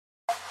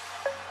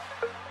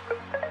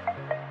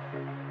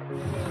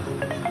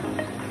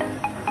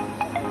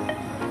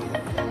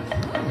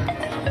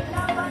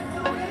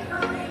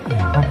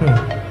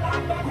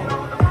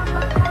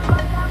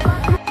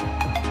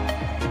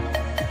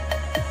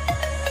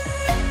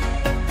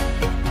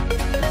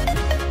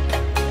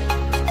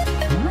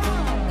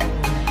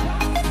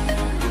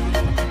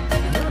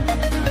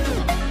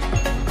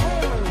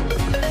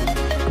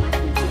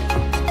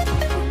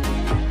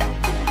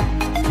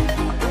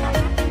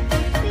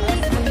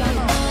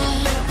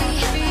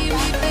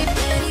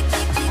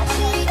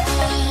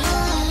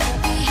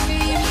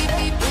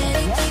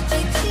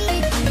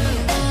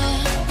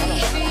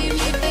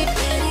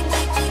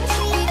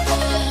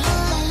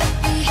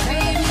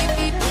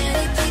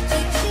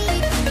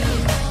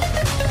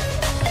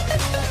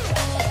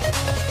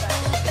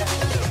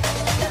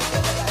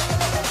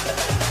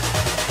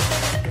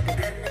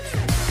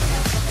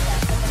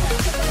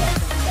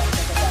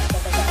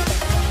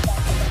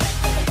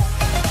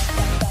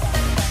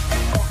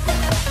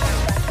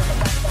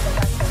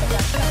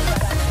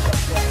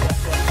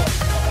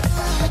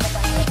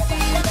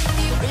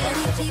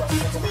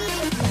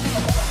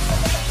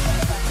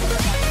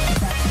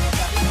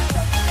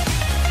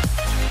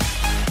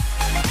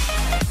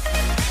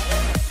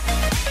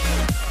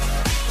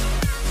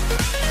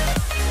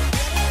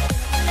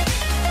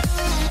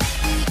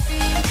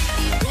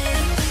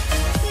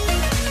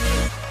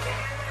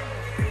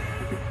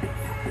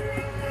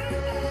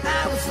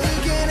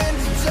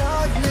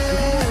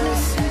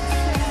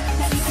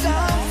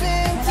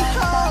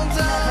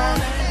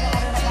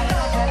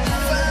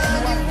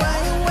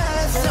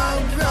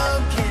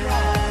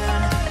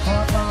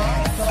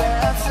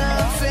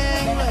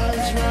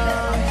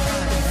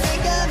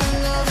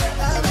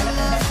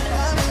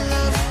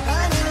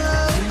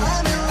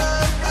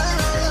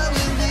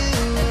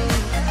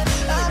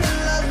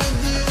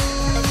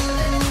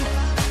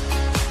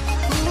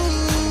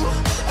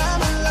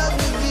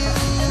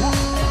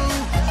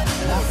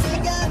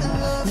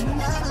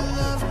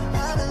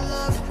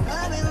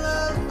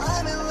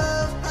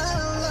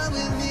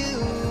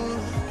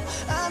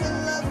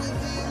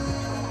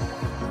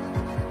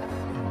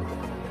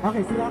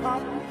Oke,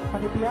 silakan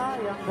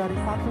panitia yang dari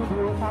 1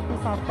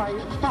 sampai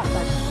 4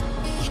 tadi.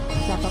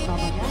 Catat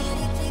namanya.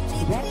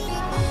 Sudah.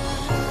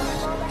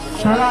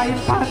 Selain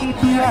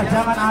panitia,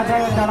 jangan ada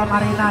yang dalam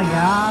arena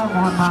ya.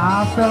 Mohon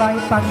maaf,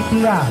 selain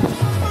panitia.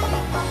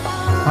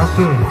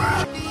 Oke.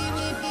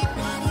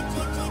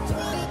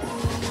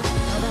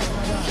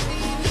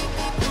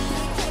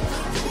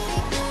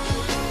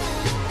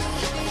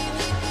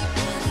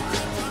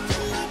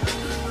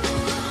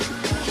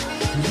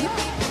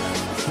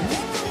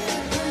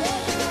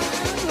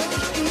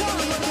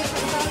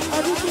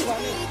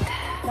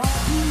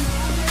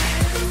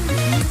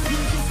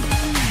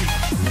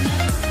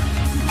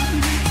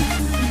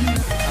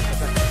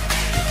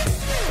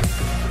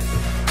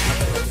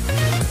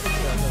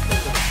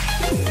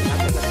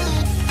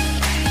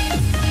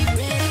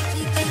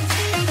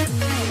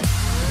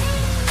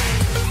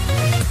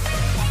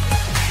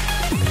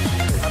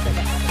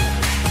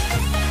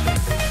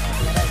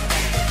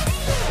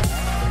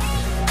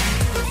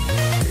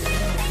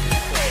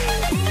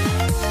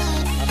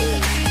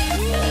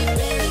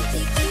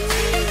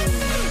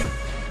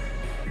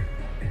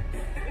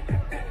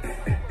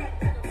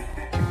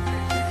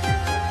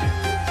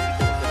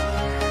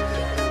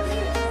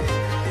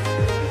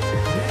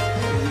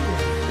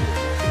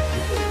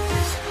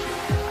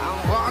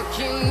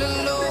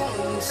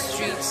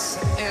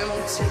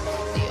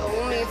 The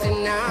only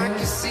thing I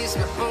can see is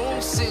my own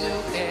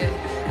silhouette.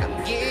 I'm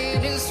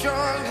getting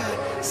stronger,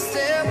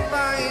 step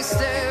by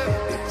step.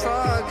 The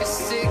clock is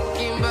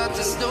ticking, but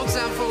there's no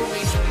time for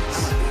retreat.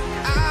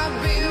 I've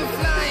been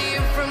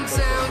flying from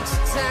town to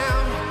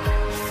town,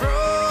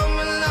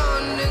 from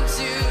London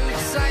to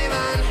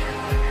Taiwan.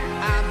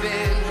 I've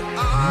been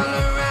all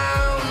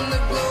around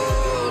the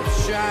globe,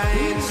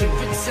 trying to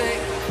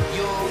protect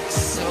your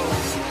soul.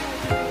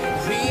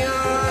 We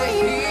are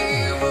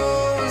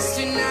heroes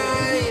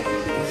tonight.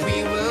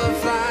 We will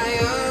fly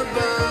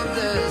above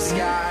the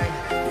sky.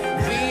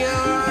 We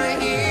are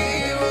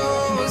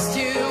heroes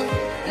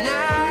tonight.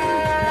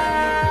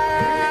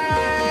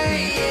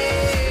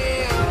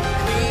 Yeah.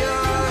 We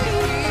are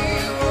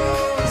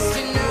heroes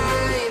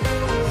tonight.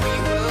 We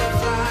will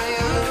fly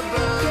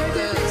above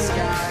the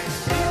sky.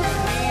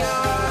 We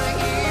are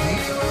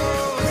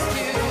heroes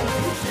tonight.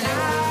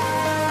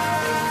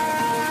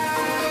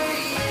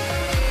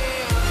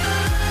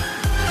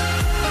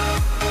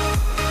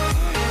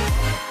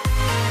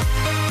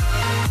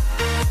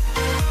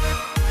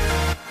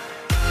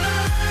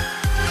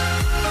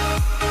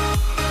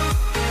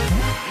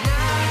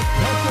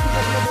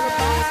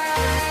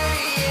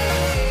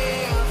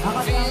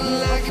 Feel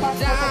like a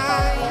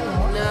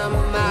dynamite,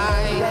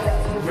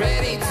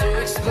 ready to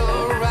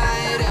explode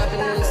right up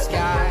in the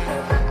sky.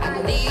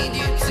 I need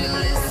you to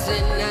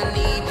listen, I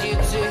need you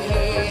to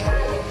hear,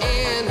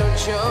 and don't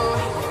show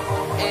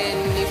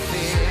any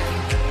fear.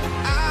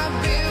 I've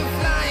been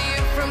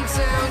flying from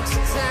town to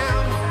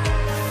town,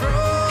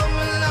 from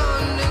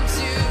London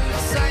to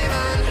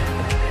Taiwan.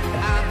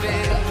 I've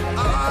been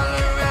all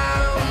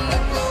around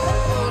the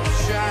globe,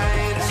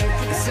 trying to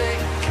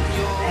protect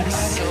your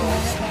soul.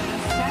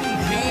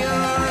 We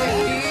are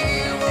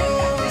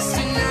heroes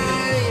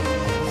tonight.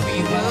 We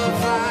will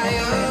fly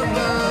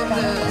above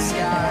the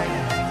sky.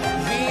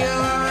 We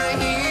are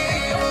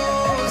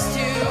heroes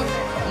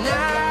tonight.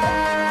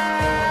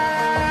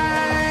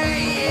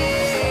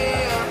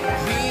 Yeah.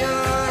 We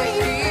are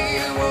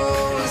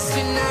heroes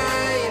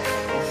tonight.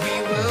 We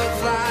will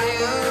fly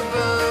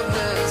above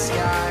the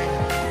sky.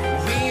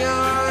 We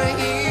are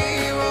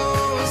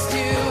heroes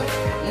tonight.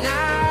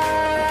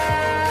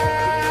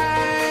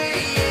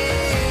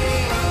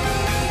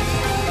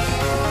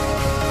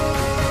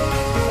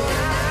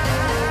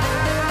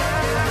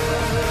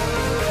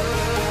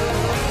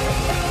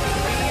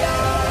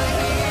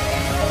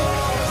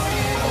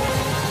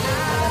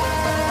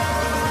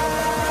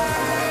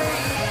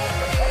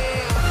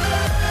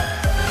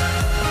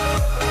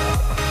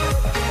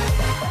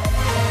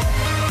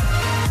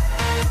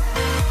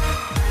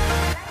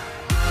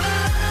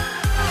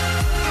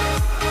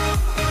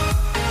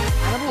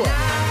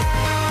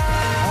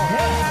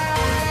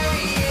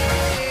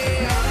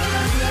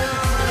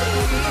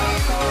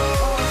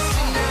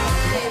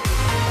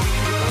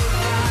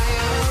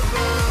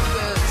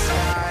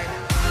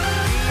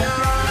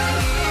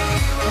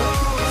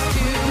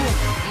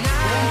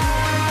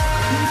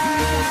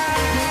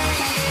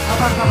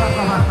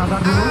 Sabar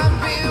dulu.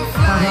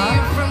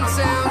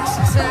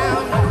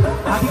 Sabar.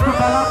 Adik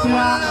pembalap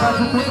yang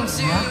baju kuning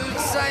ya.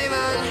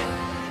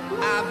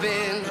 I've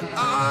been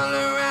all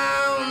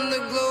around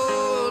the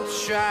globe,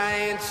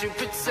 trying to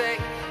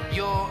protect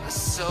your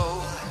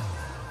soul.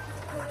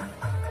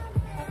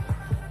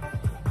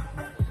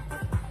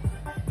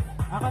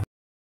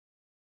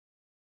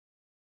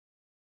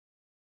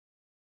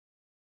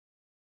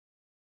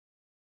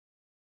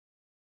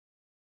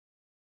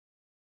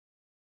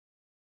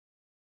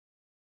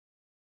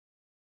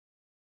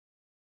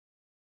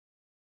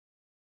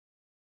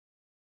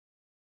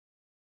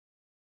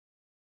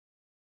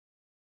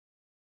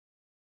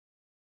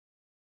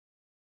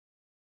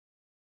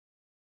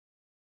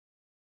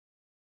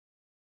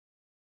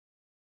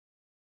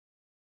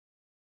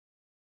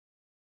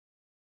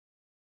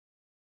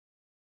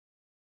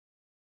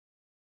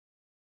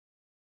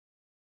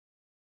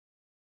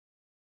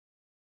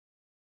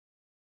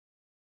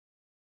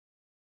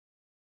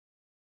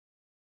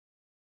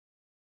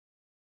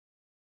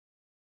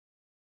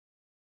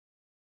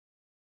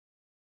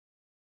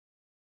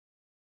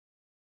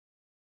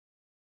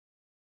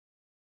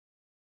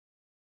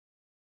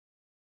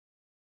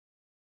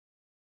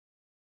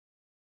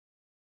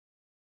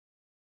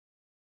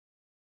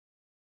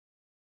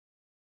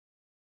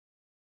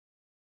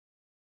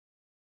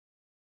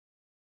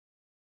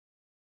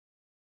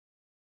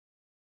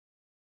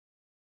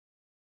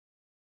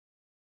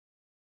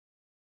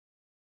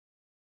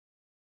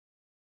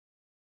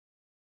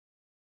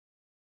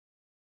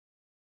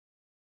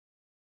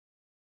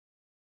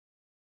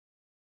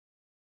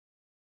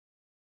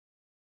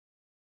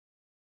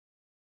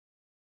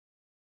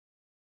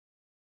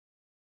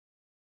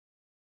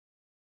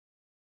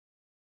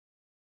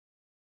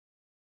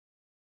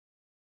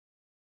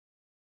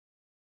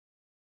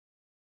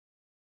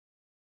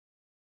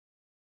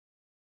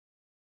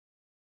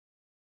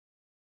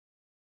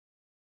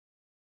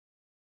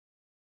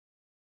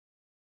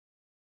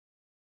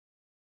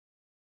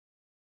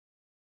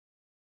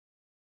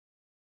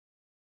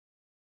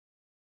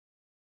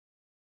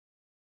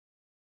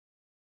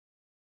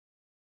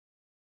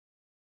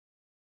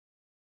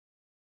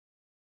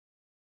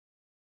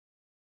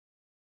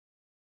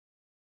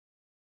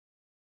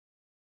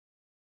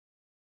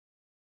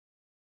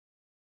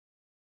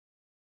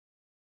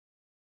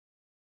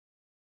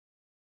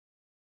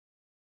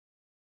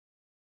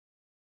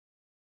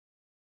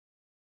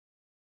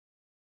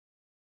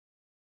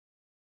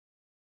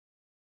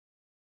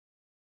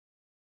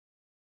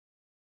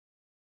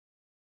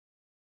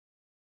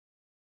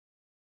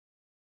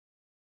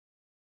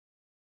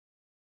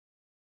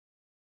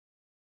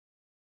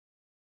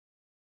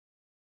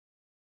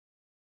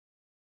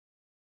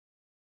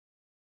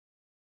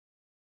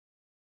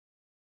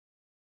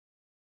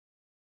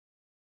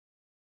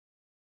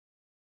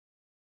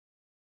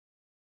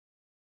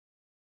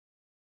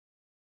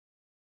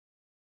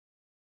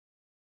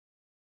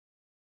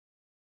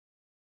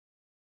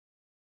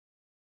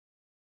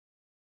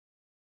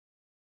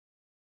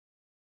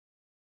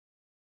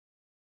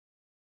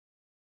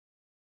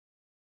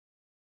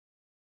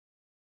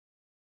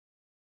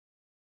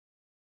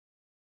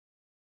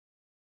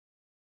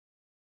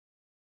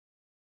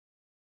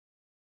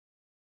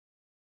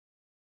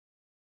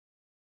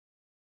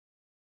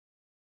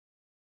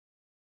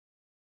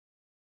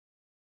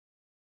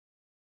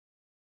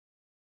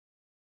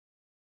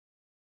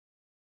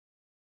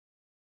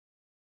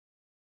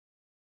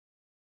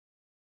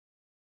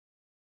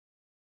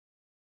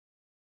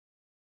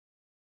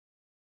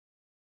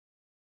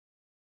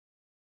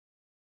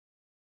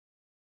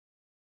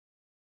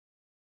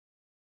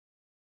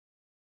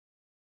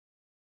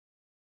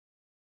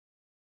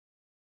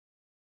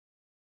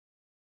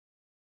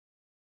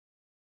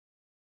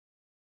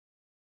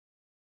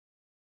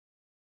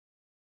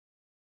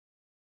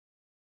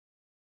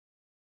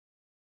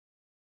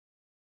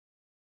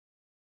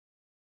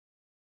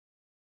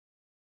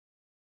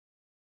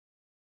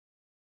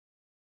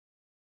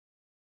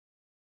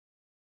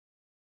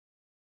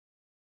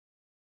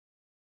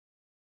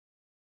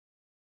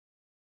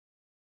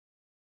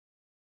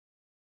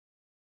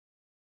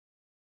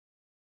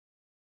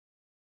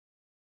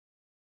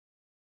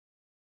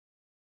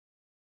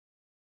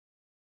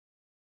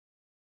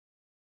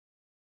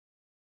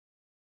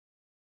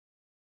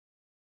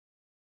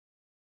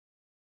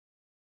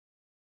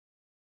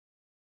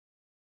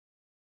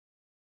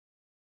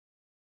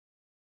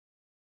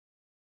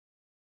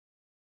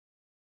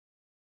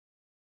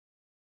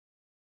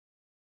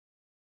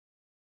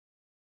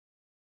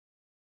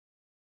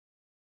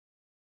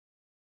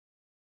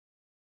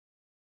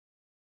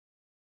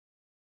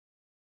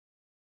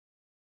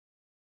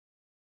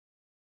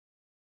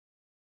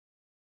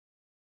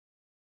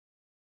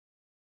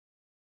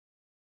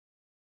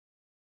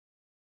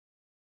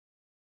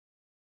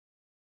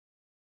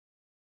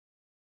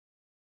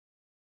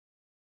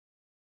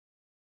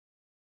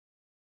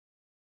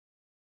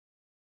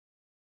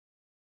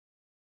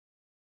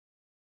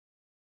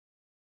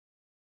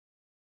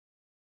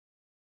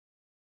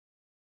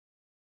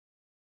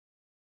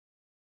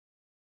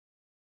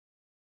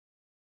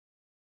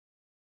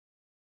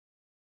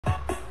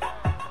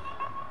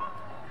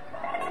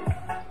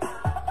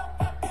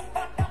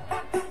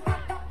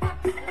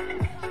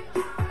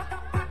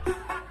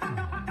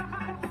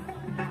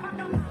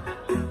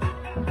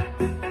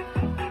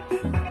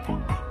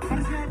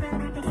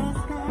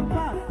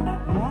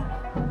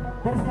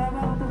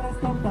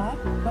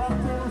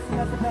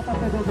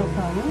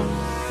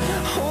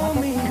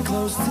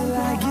 close till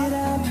I get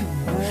up.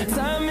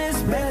 Time is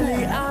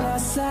barely on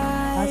our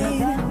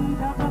side.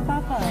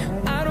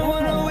 I don't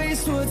wanna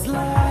waste what's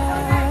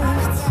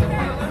left.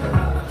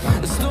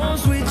 The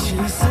storms we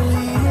chase are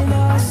leading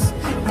us,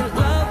 and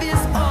love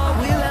is all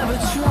we'll ever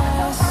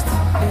trust.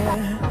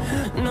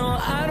 Yeah, no,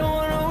 I don't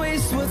wanna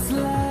waste what's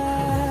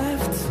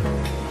left.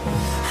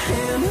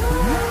 And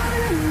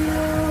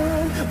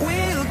on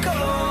we'll go,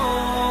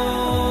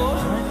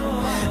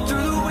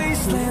 through the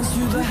wastelands,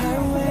 through the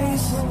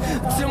highways,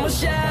 till my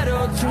shadow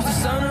turns to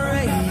sun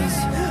rays.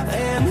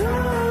 And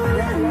on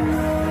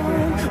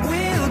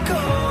we'll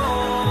go,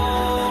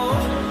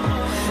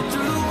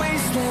 through the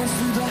wastelands,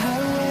 through the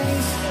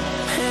highways,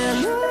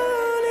 and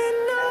on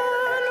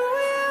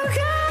we'll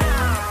go.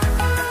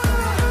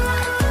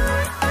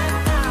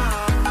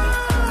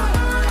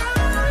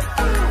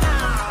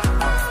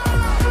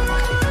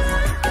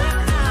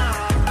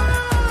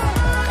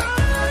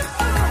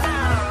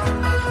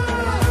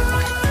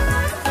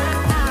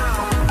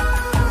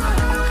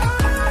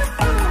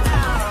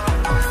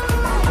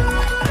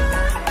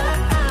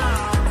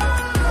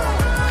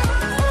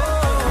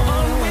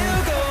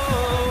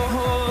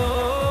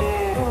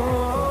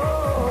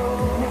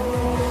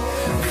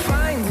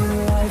 Finding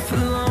life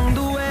along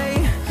the way,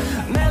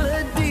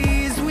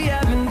 melodies we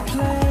haven't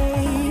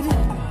played.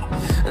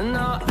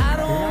 No, I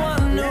don't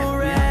want no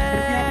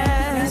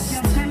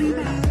rest.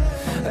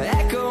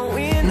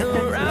 Echoing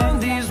around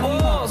these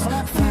walls,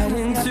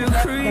 fighting to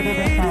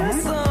create a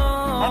song.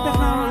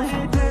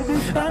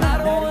 I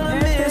don't wanna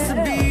miss a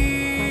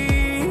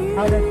beat.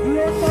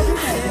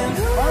 And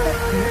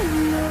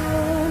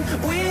on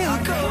we'll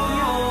go,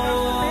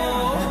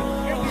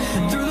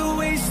 through the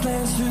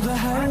wastelands, through the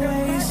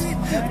highways,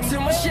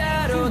 till my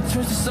shadow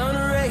turns to sun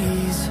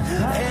rays.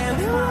 And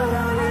on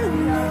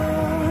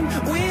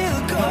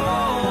we'll go,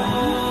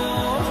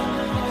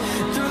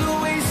 through the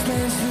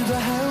wastelands, through the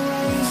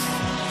highways,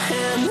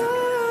 and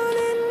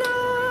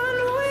on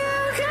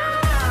we'll go.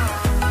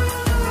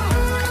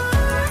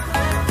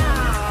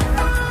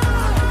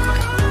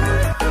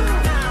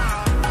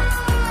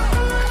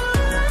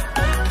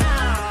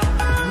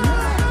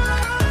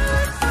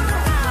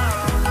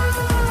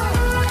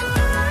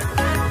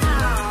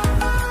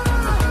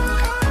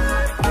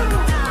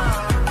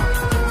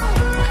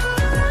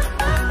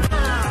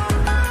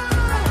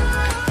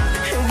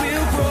 And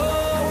we'll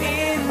grow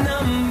in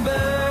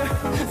number,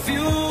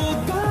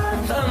 fueled by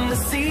them to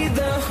see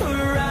the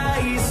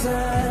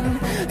horizon,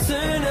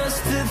 turn us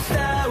to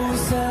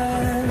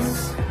thousands.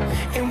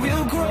 And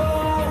we'll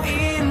grow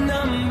in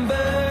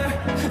number,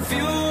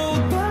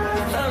 fueled by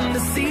them to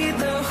see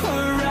the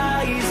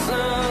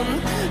horizon,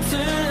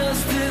 turn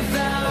us to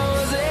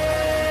thousands.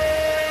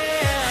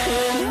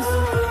 And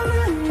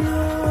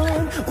on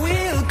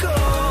we'll go,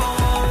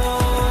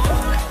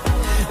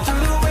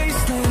 through the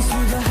wastelands,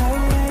 through the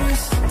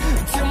highways,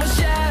 till my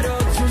shadow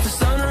turns to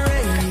sun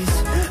rays.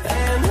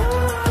 And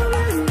on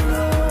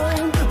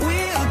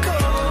we'll go,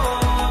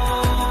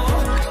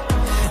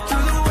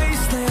 through the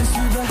wastelands,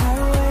 through the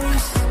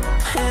highways,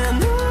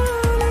 and on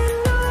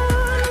we'll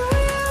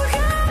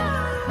go.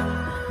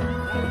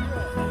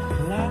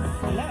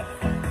 Last lap.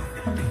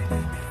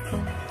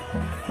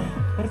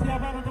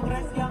 Persiapan untuk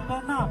race yang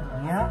ke-6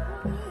 ya.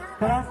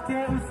 Kelas C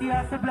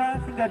usia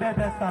 11 hingga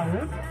 12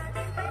 tahun.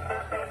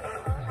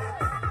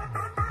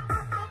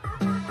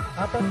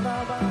 Atas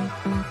nama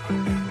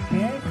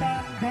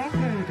Kesan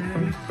Doker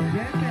dari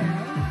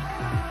JPL.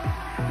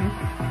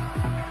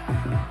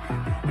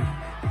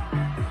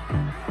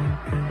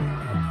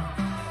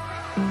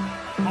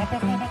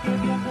 Atas nama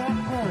Kevin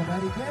Bronco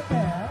dari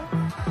JPL.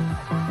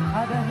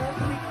 Ada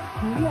Hendrik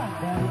Julian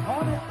dari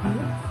Onet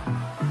Kids.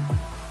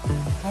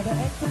 Ada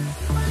Ekson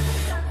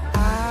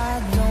I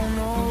don't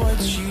know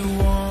what you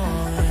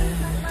want.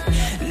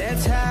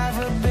 Let's have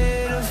a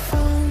bit of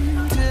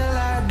fun till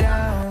I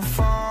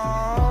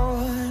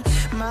downfall.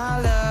 My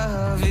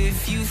love,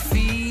 if you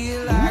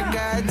feel like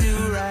I do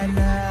right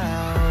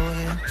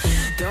now,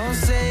 don't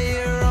say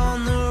you're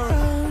on the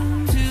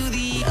run to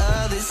the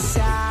other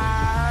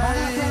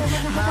side.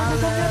 My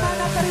love.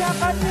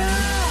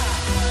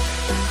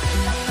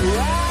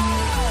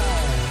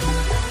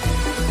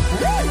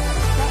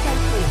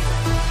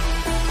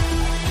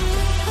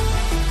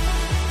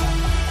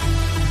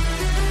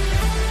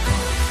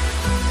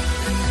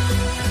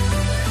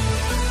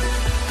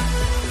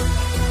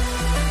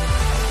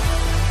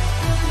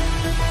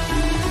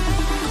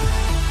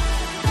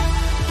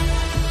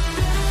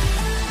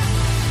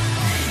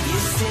 You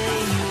say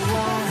you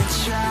wanna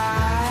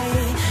try,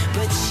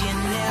 but you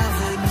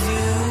never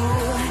do.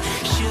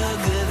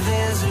 Sugar,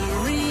 there's a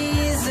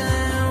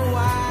reason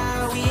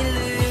why we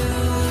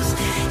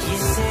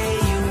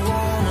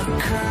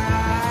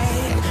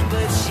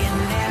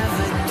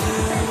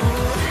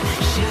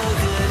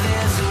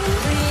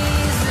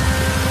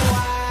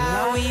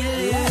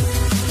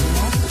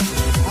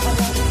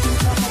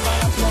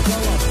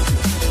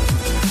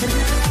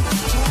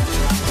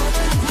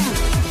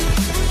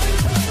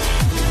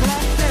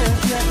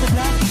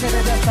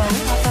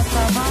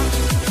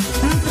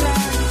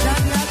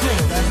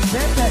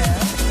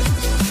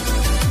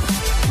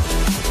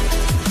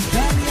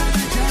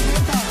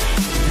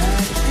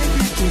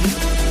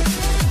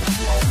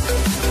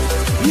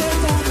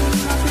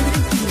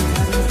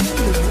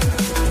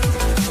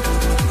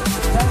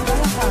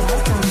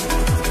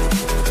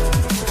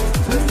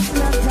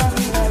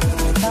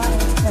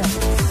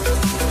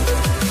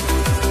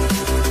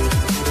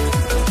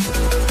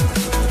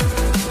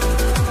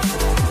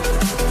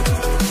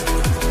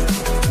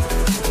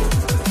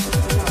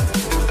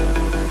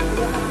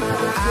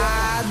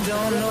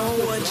don't know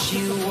what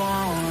you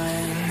want.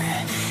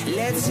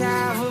 Let's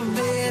have a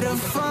bit of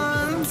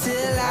fun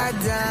till I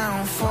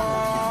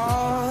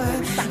downfall.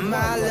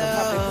 My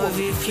love,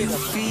 if you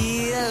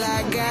feel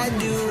like I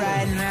do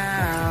right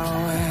now,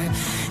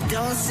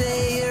 don't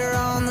say you're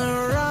on the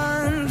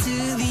run to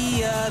the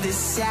other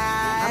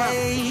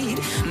side.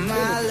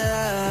 My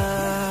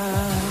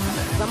love,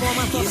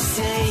 you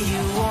say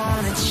you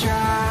wanna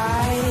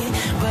try,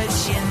 but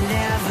you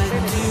never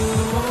do.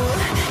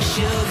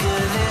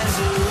 Sugar, there's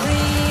a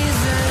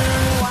reason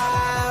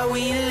why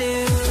we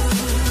lose.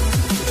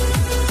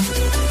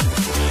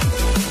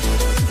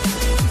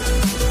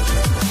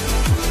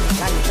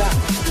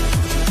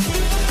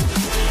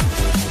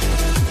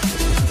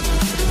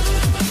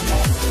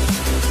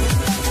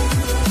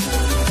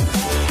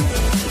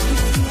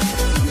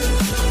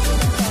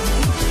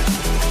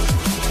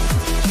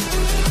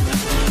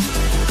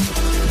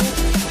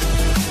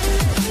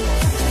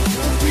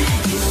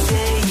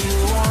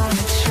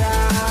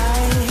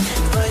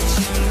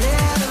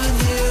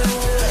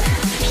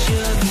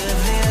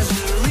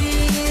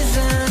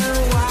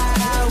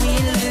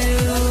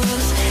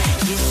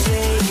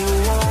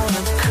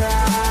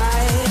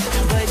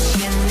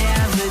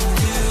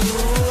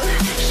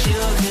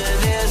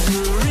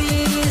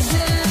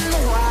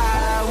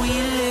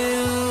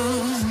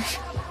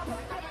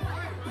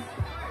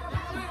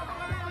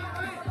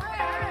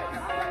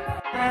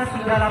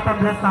 Hingga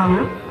 18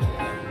 tahun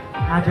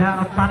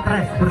ada 4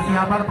 race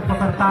persiapan untuk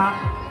peserta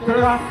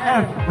kelas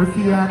F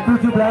usia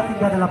 17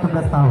 hingga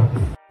 18 tahun.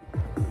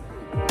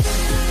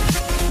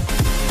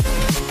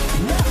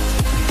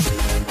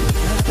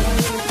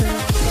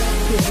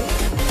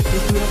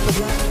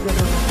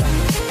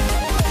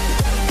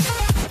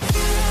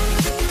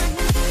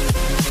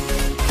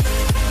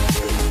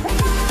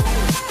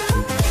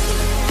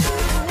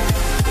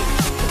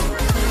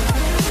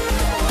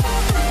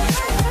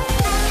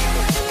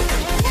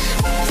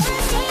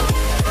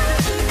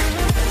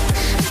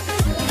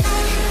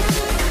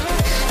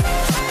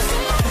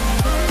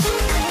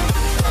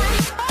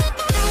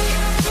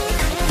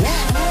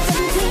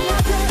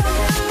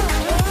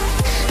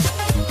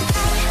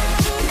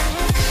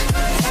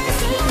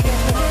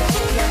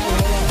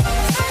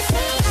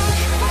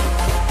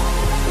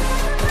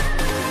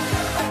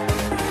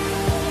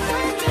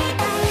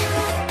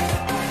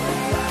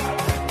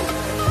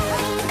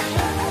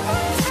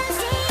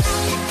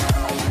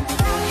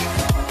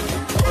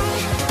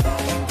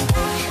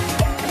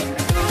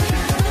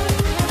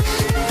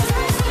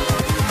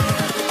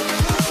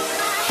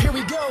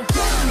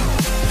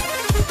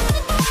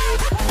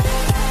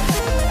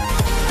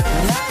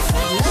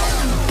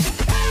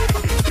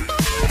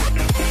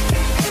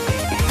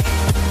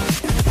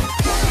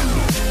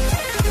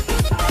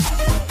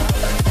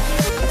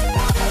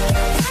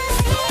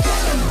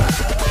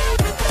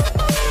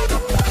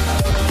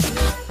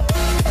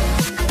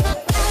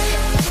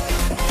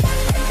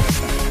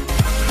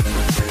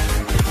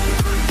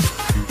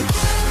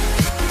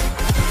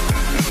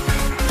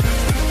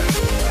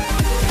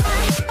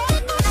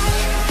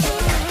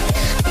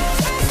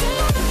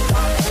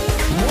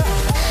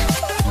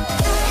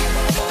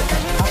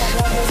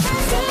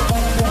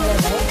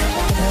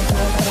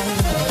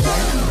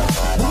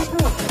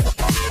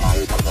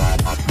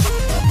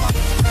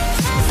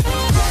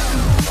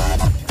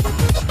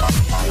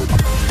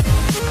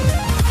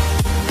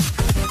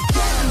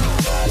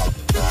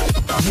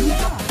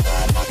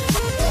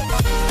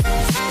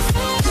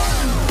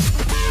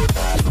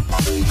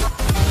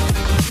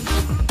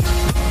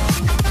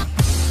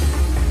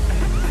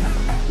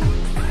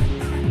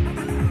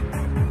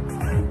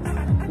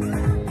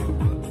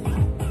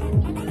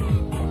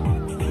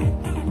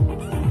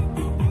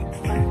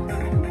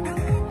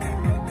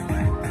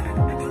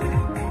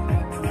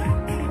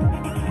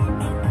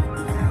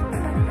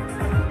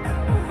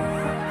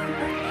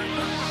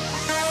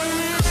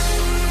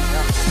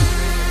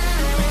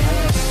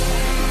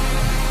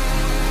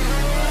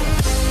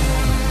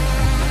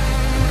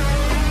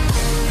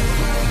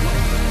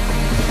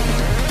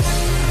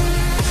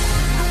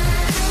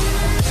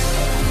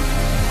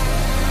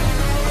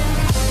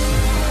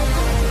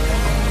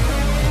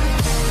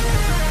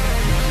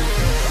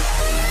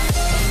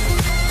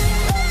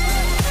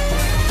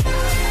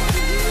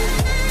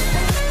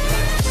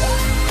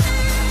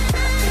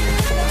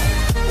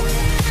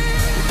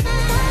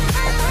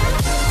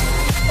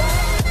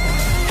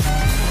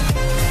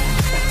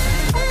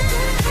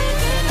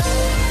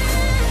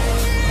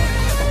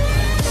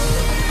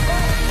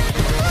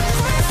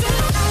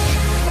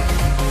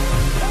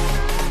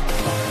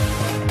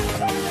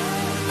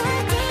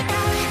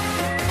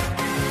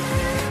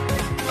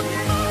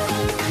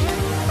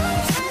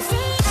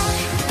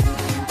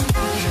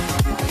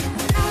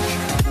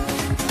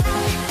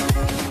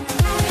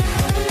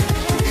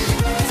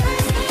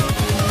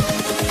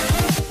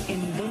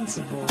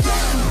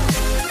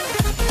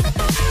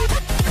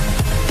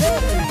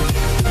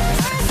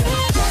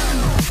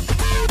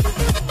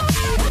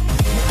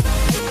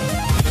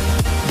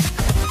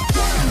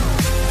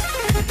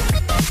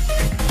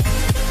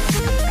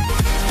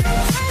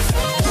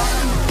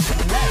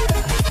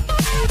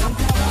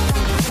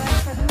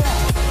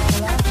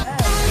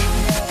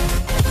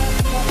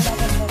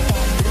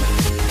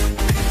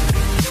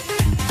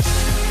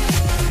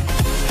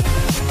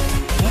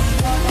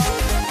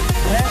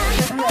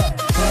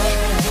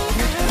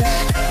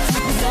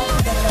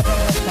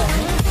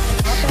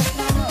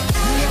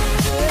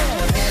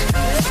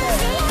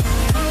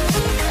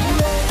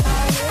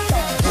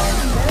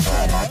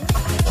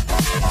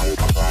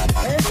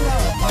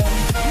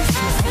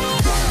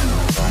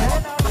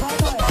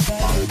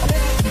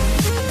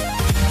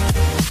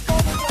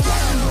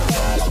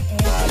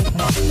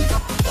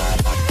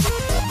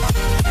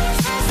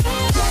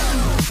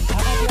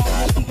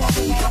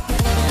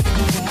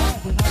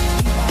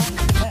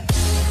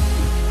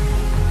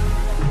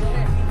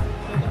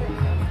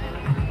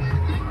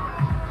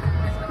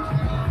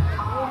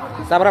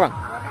 Sabar abang.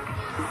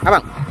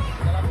 Abang.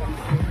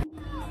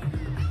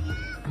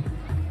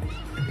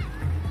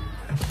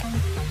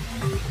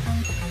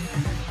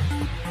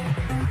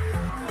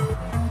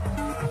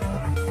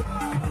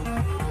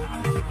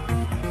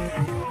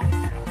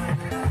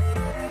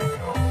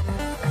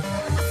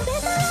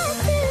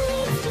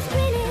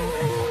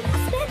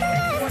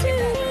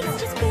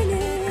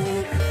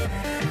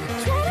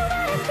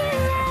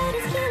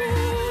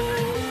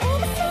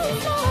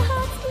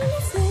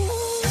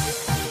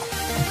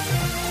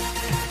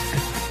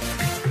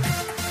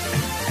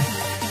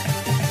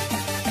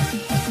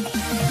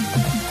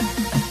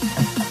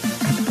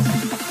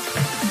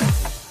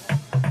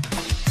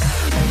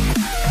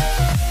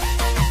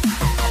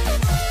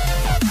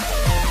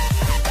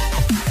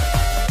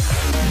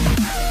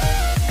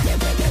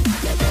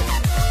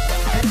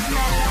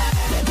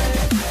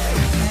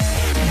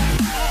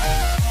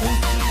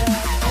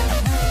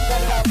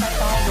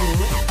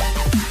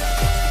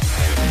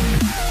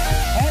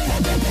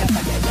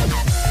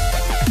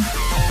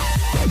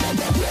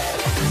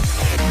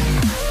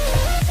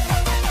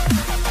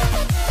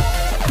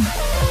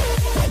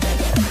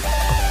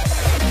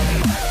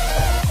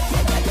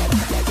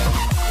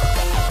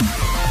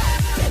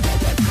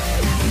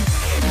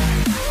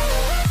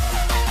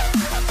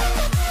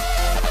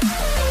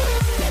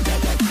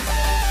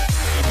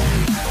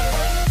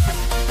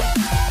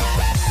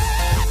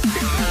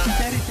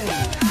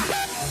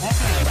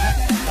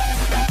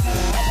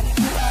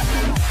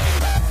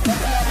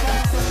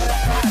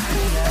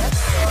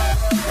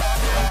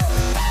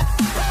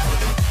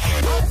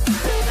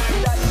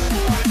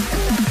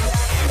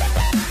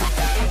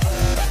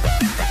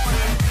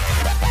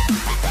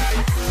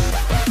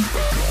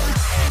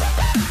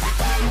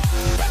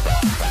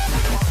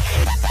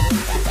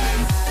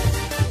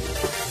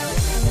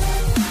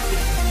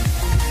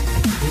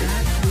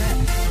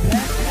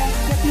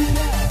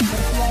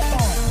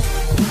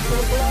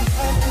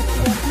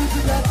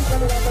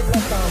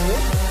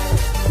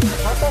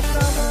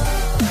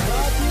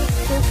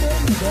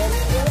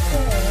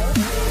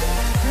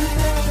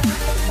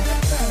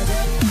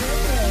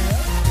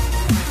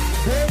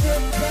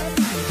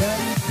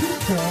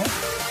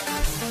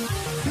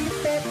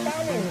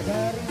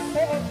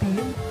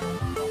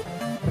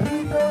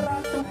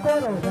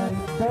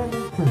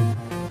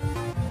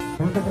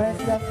 Untuk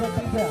race yang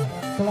ketiga,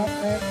 kelas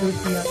F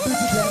usia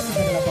 17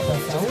 hingga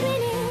 18 tahun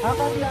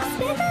akan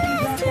diambil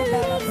 3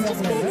 pembalap yang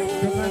lewat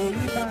dengan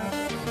 5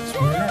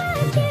 lap.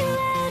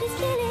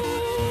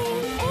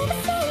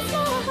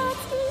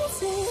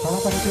 Kalau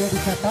panitia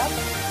dicatat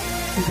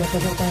 3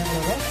 peserta yang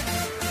lolos.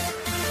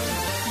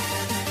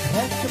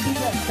 Race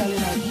ketiga sekali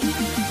lagi,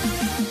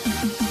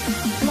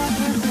 kelas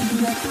F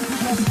usia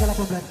 17 hingga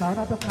 18 tahun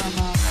atas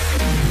nama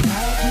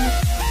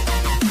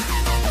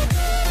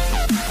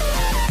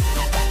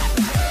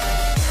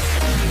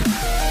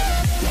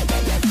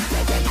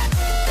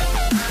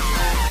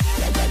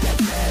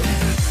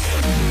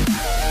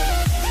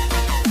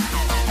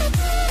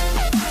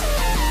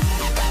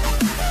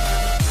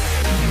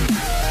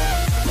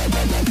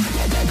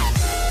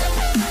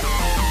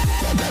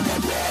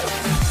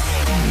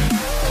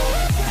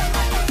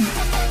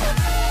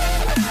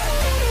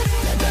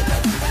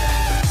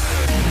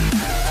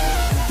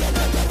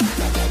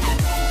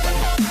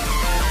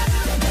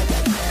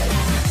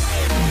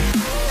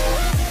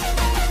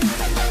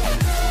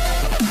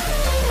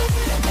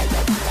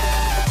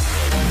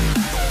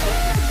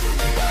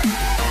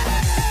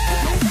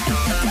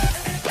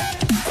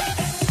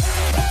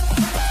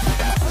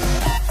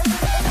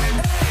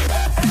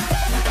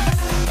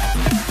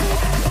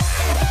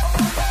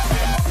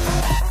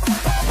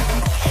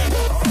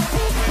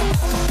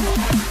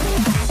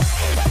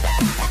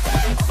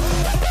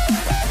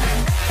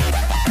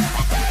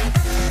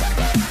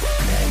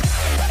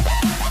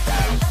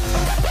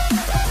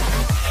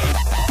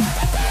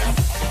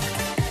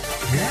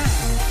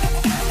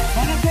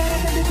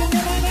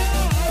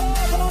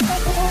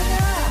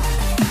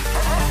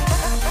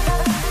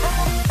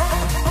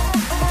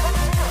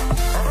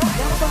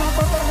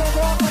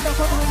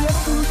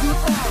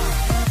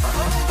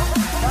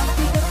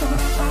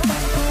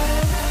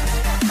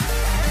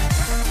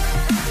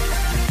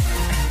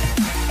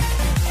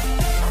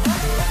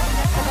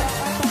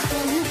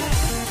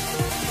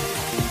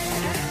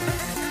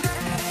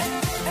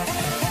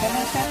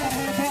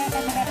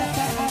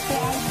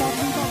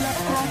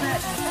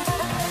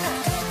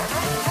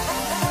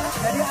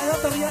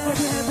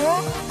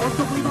Babak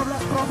untuk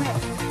 15 Pro Max.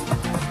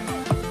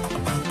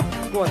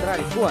 Kuat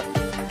Rari, kuat.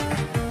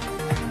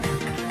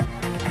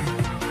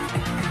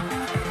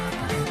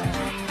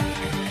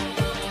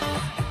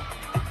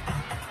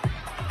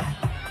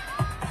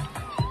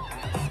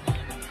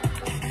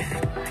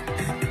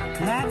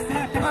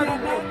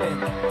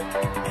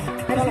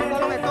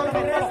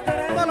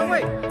 Tolong,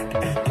 woi.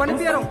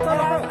 Panitia dong,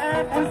 tolong.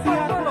 Usia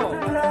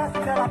 17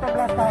 hingga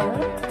 18 tahun.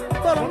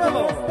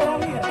 Tolong.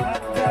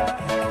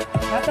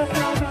 Atas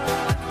nama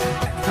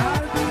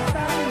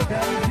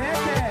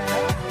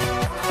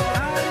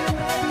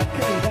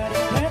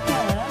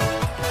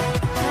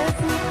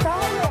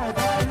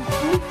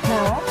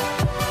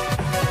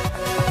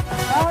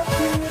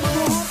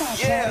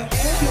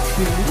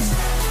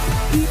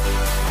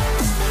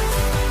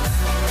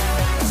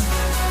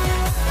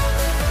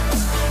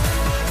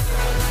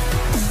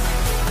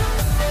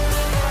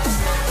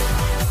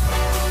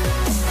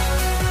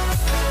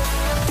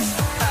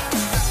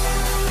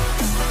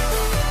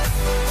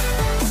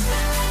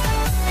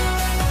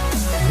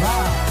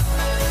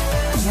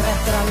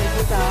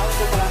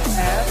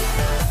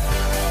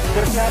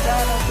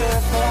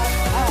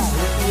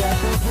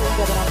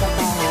hingga 8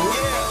 tahun.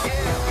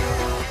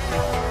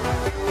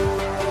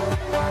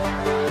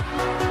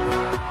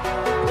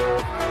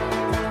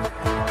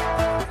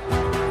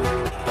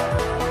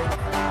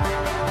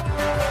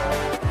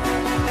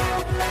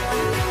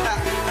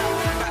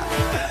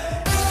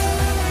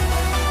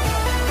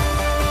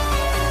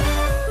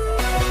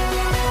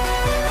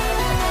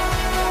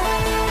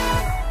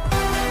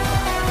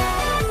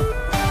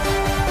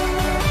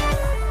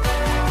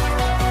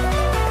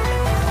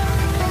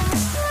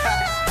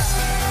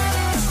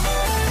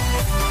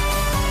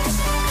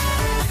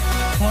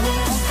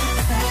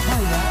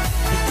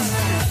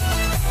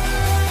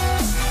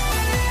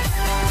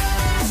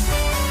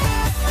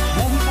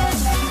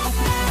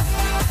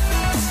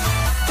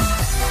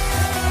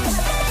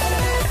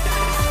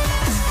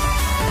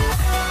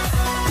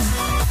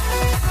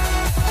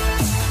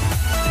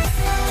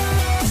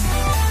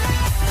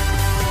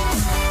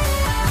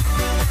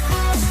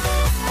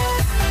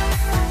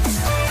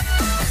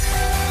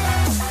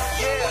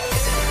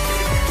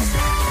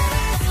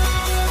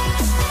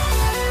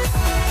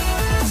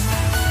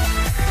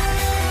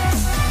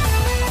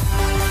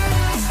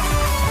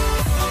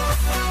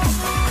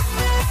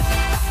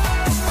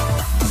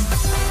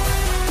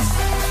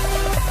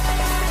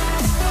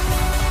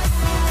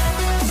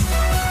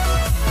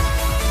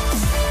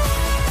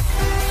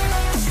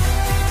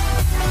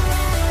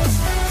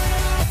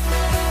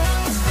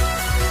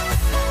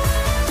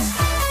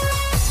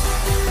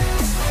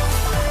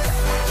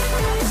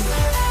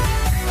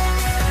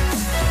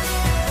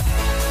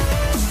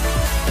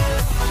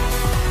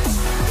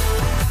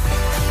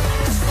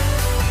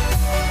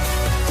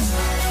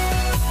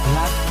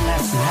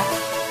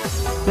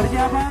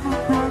 Persiapan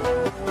untuk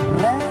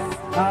race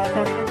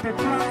dari Kelas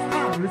FFA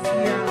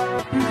usia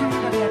 7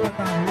 hingga 8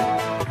 tahun.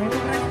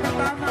 Untuk race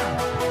pertama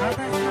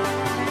atas nama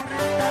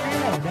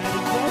Danilo dari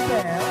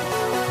Bobel.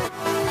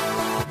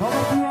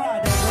 Nomor 2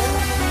 ada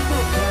Bola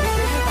Bentuk dari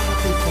Dede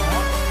Pangatusa.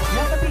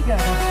 Yang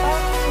ketiga ada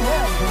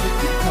Tahun dari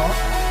TikTok.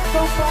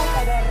 Keempat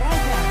ada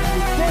Raja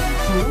dari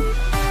Jensu.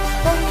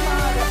 Kelima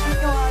ada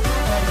Ino Adi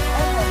dari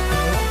LLC.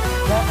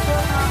 Dan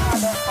keenam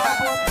ada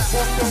Babak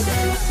Penyisihan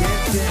dari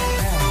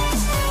GDL.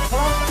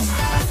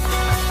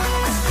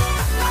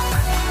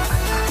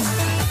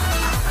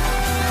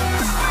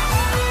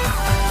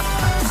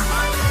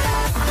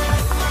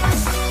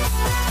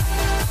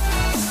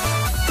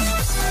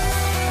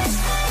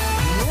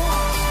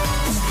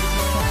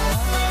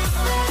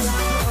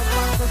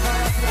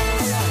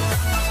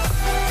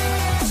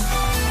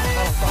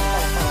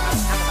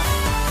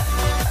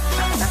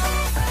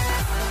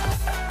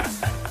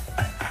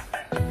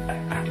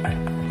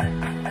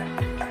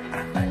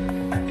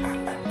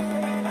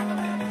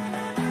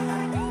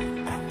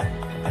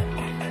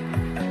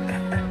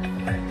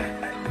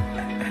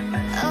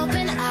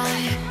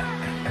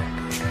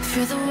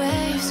 Feel the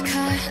waves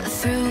cut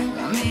through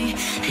me,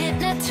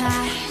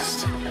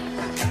 hypnotized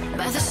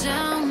by the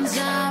sounds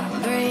I'm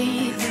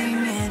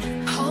breathing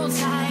in. Hold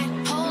tight,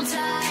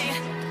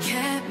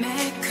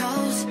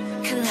 chemicals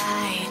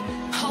collide.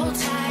 Hold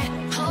tight,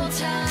 hold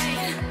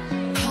tight,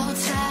 hold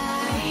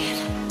tight.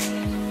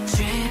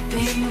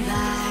 Dripping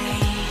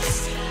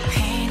lights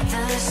paint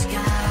the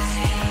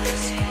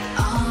skies,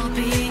 all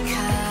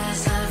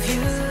because of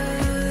you.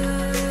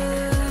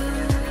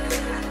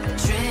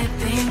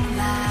 Dripping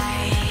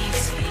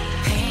lights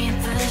paint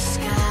the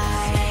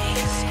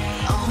skies,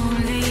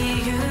 only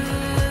you.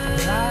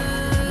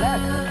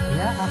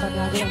 Ya, akan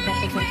diambil untuk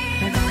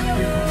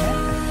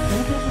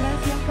untuk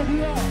race yang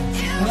kedua,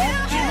 Kelas F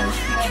usia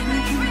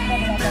 7 hingga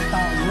 8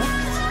 tahun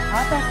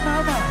atas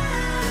nama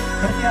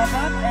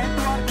persiapan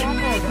Edward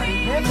Joko dari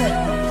Bebel,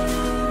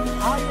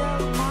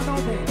 Ayel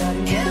Manobe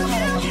dari Desa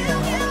Pangatusa,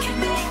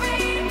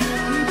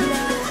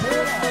 Ibra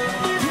Bella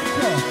dari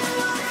Jinjo,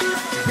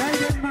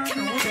 Jaiden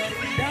Manu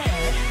dari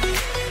Darat,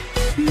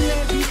 Tio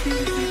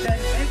Ditingsi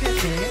dari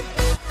EGT,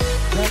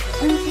 dan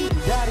Uni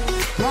dari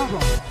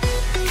Babak.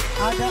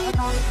 Ada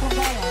 6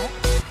 pembalap,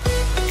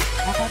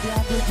 akan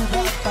diambil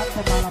juga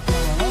 4 pembalap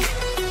yang lolos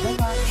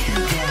dengan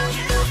 3.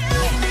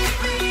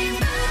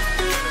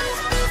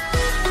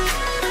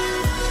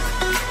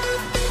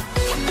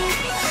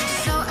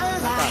 So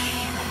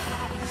alive,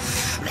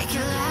 make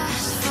it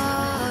last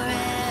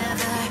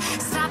forever.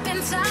 Stop in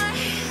time,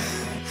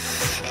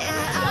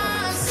 yeah,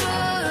 I'm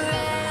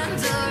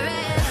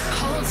surrendering.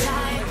 Hold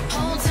tight,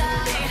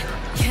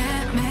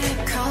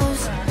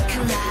 chemicals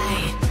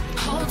collide.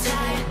 Hold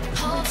tight,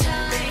 hold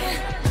tight,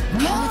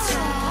 hold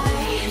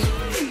tight.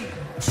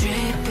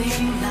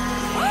 Dripping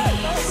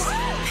lights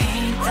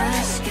paint the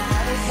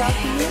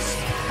skies,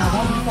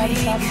 all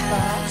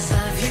because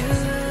of you.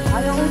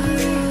 Ada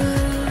Uni,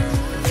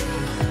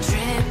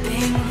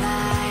 Dripping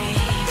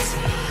lights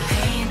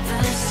paint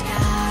the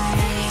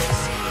skies,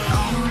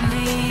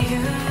 only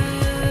you.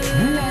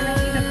 dua yang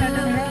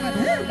independen banget,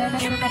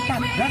 nomor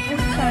 4 dan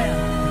Uni saya.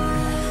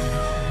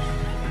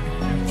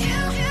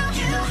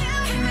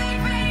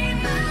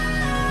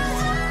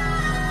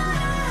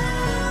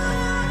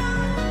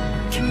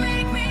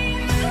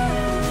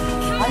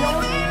 Ayo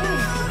Uni.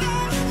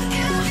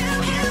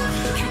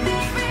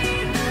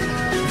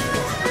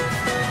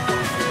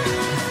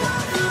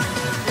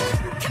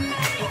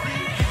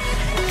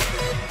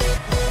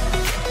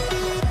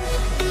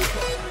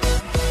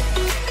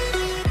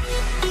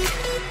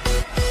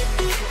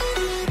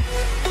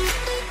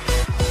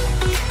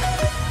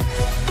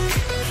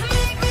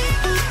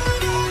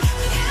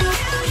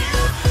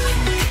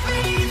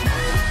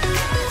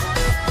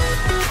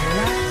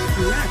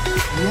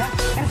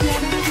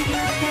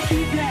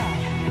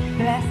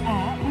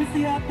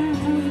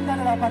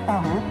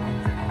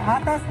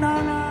 atas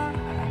nama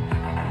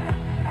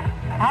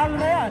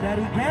Aurea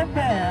dari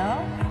Gembel,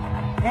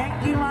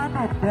 Engki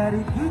Manuk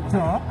dari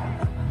Gicok,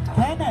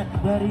 Kenneth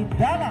dari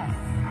Dallas,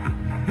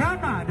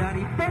 Gama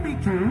dari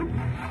Pemicu,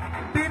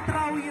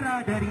 Petra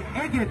Wira dari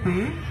EGP,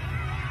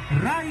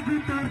 Rai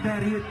Guntur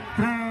dari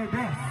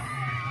Trobos.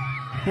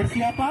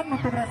 Persiapan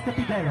untuk race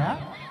ketiga ya.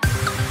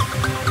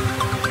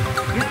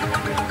 Yang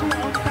diambil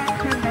otak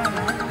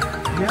kendaraan,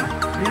 ya,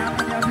 yang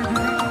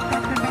diambil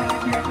otak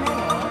kendaraan yang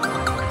lolos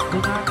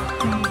dengan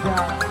 3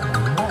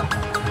 lot.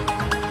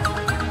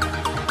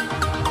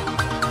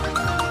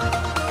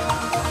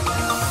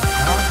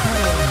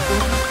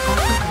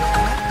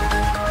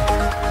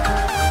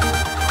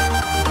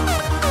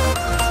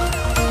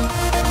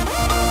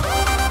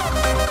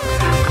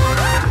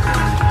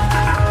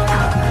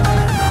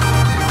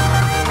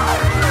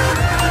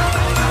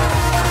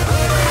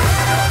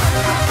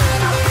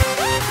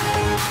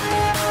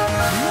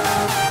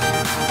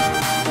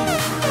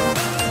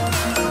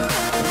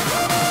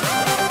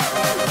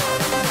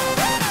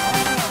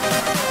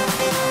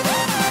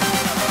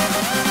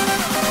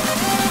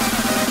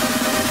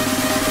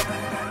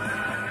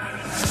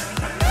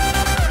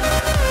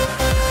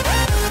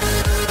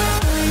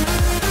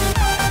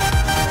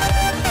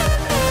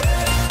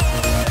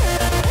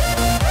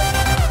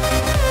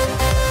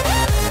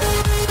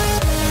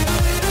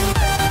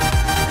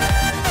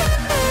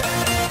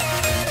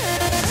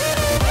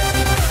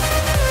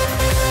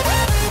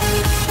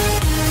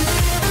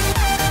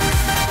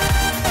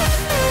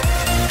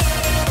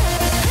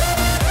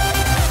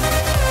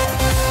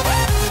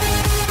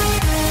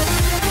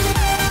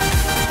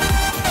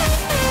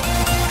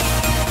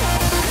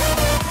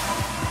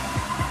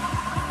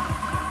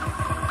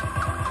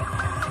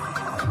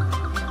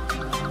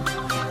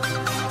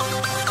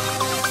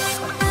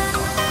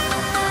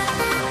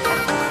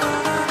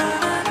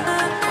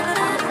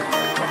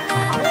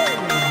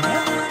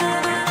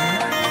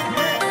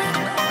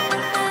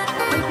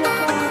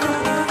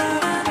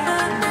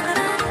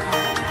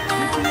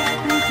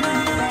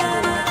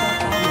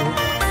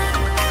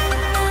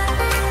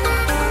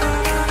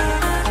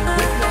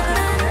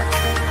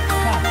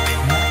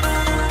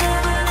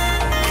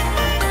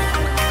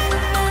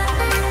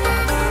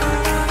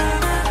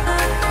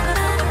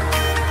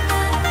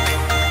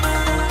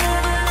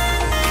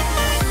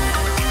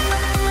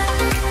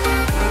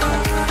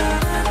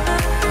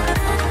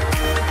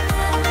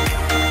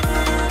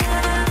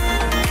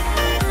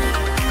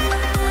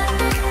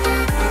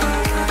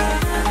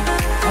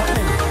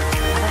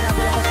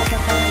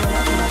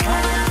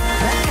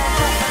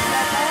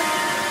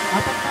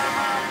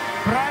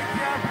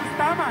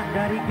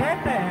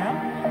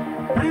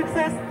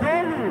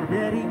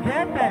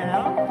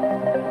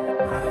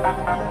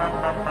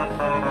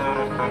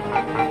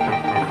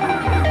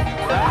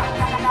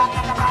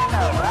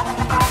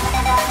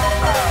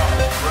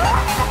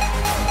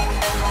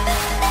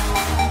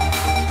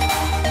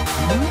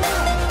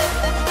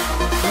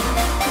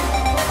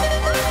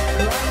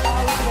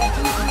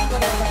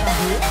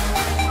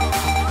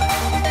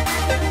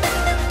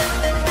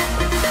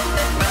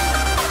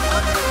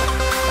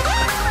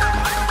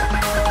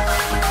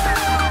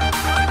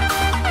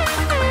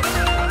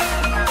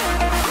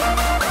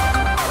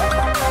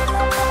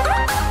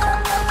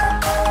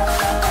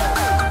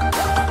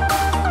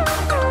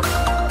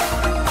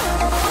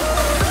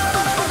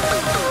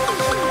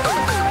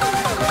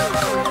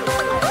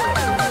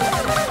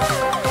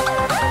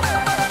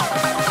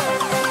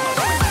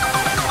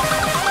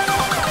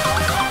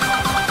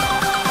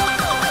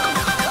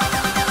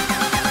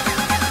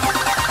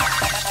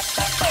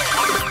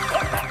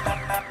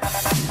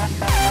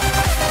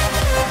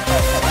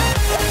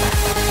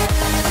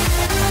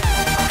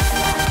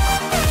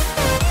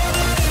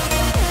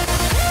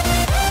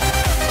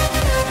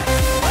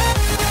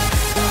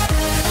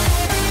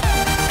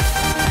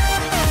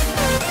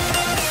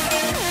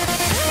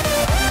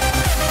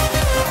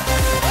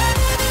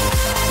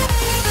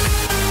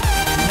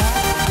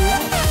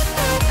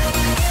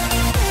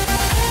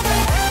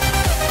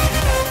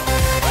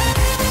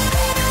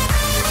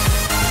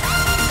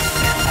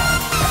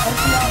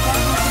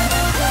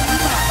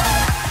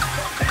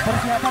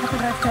 Persiapan untuk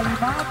race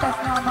kelima atas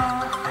nama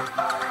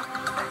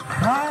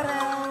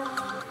Farel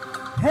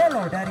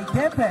Hello dari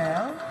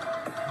Gebel,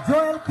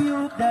 Joel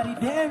Piu dari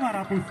DM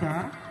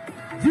Marapusa,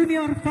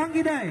 Junior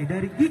Fanggidai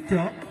dari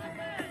Gicok,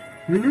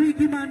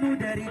 Luigi Manu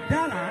dari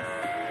Dallas,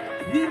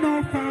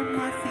 Nino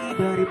Farmasi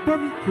dari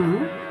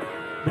Pemicu,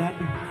 dan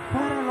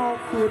Farel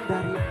Sun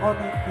dari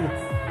Onyx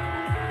Kids.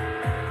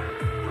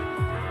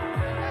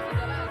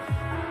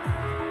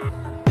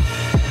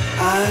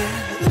 I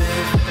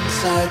live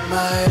inside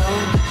my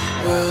own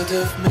world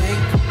of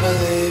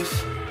make-believe.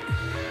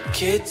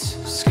 Kids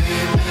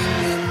screaming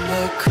in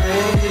the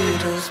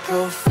cradles,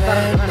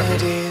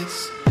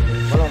 profanities.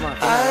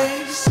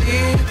 I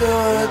see the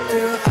world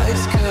through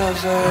ice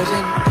covered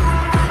in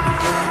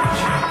ink and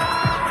bleach.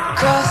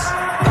 Cross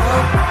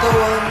out the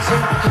ones who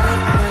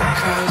heard my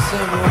cries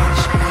and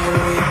watch me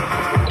weep.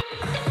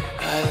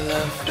 I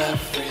love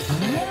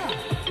everything.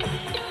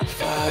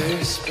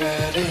 Fire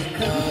spreading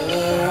all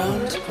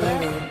around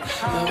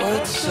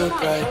so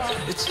bright,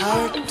 it's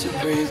hard to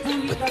breathe,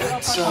 but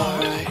that's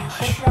alright.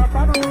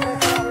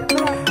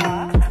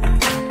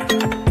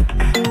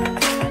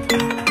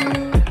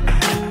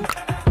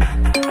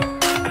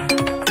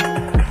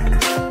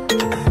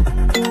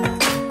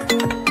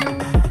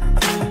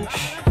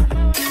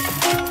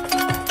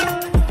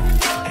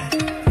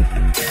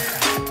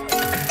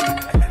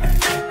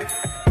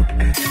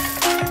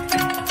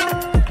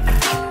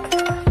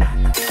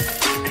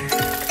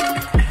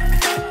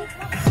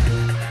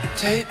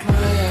 Take my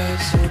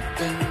eyes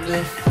open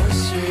to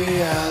force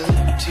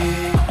reality.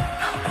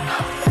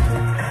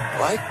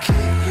 Why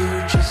can't you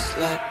just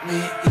let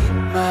me eat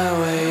my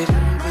weight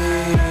in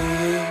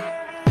glee?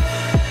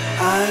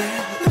 I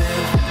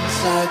live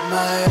inside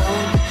my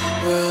own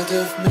world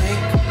of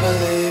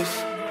make-believe.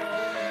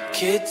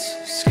 Kids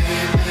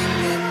screaming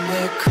in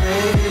their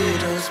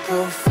cradles,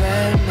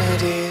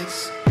 profanities.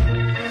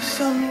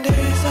 Some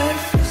days I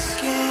feel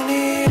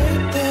skinnier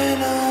than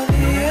all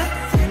the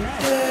other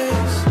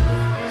days.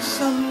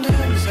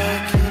 Sometimes I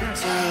can't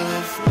tell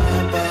if my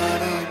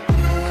body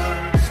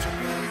belongs to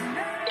me.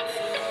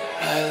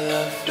 I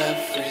love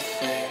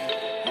everything.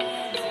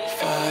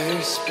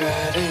 Fire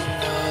spreading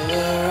all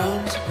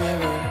around the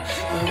mirror.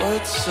 My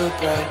world's so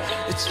bright,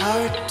 it's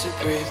hard to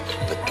breathe,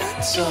 but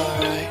that's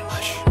alright.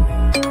 Hush.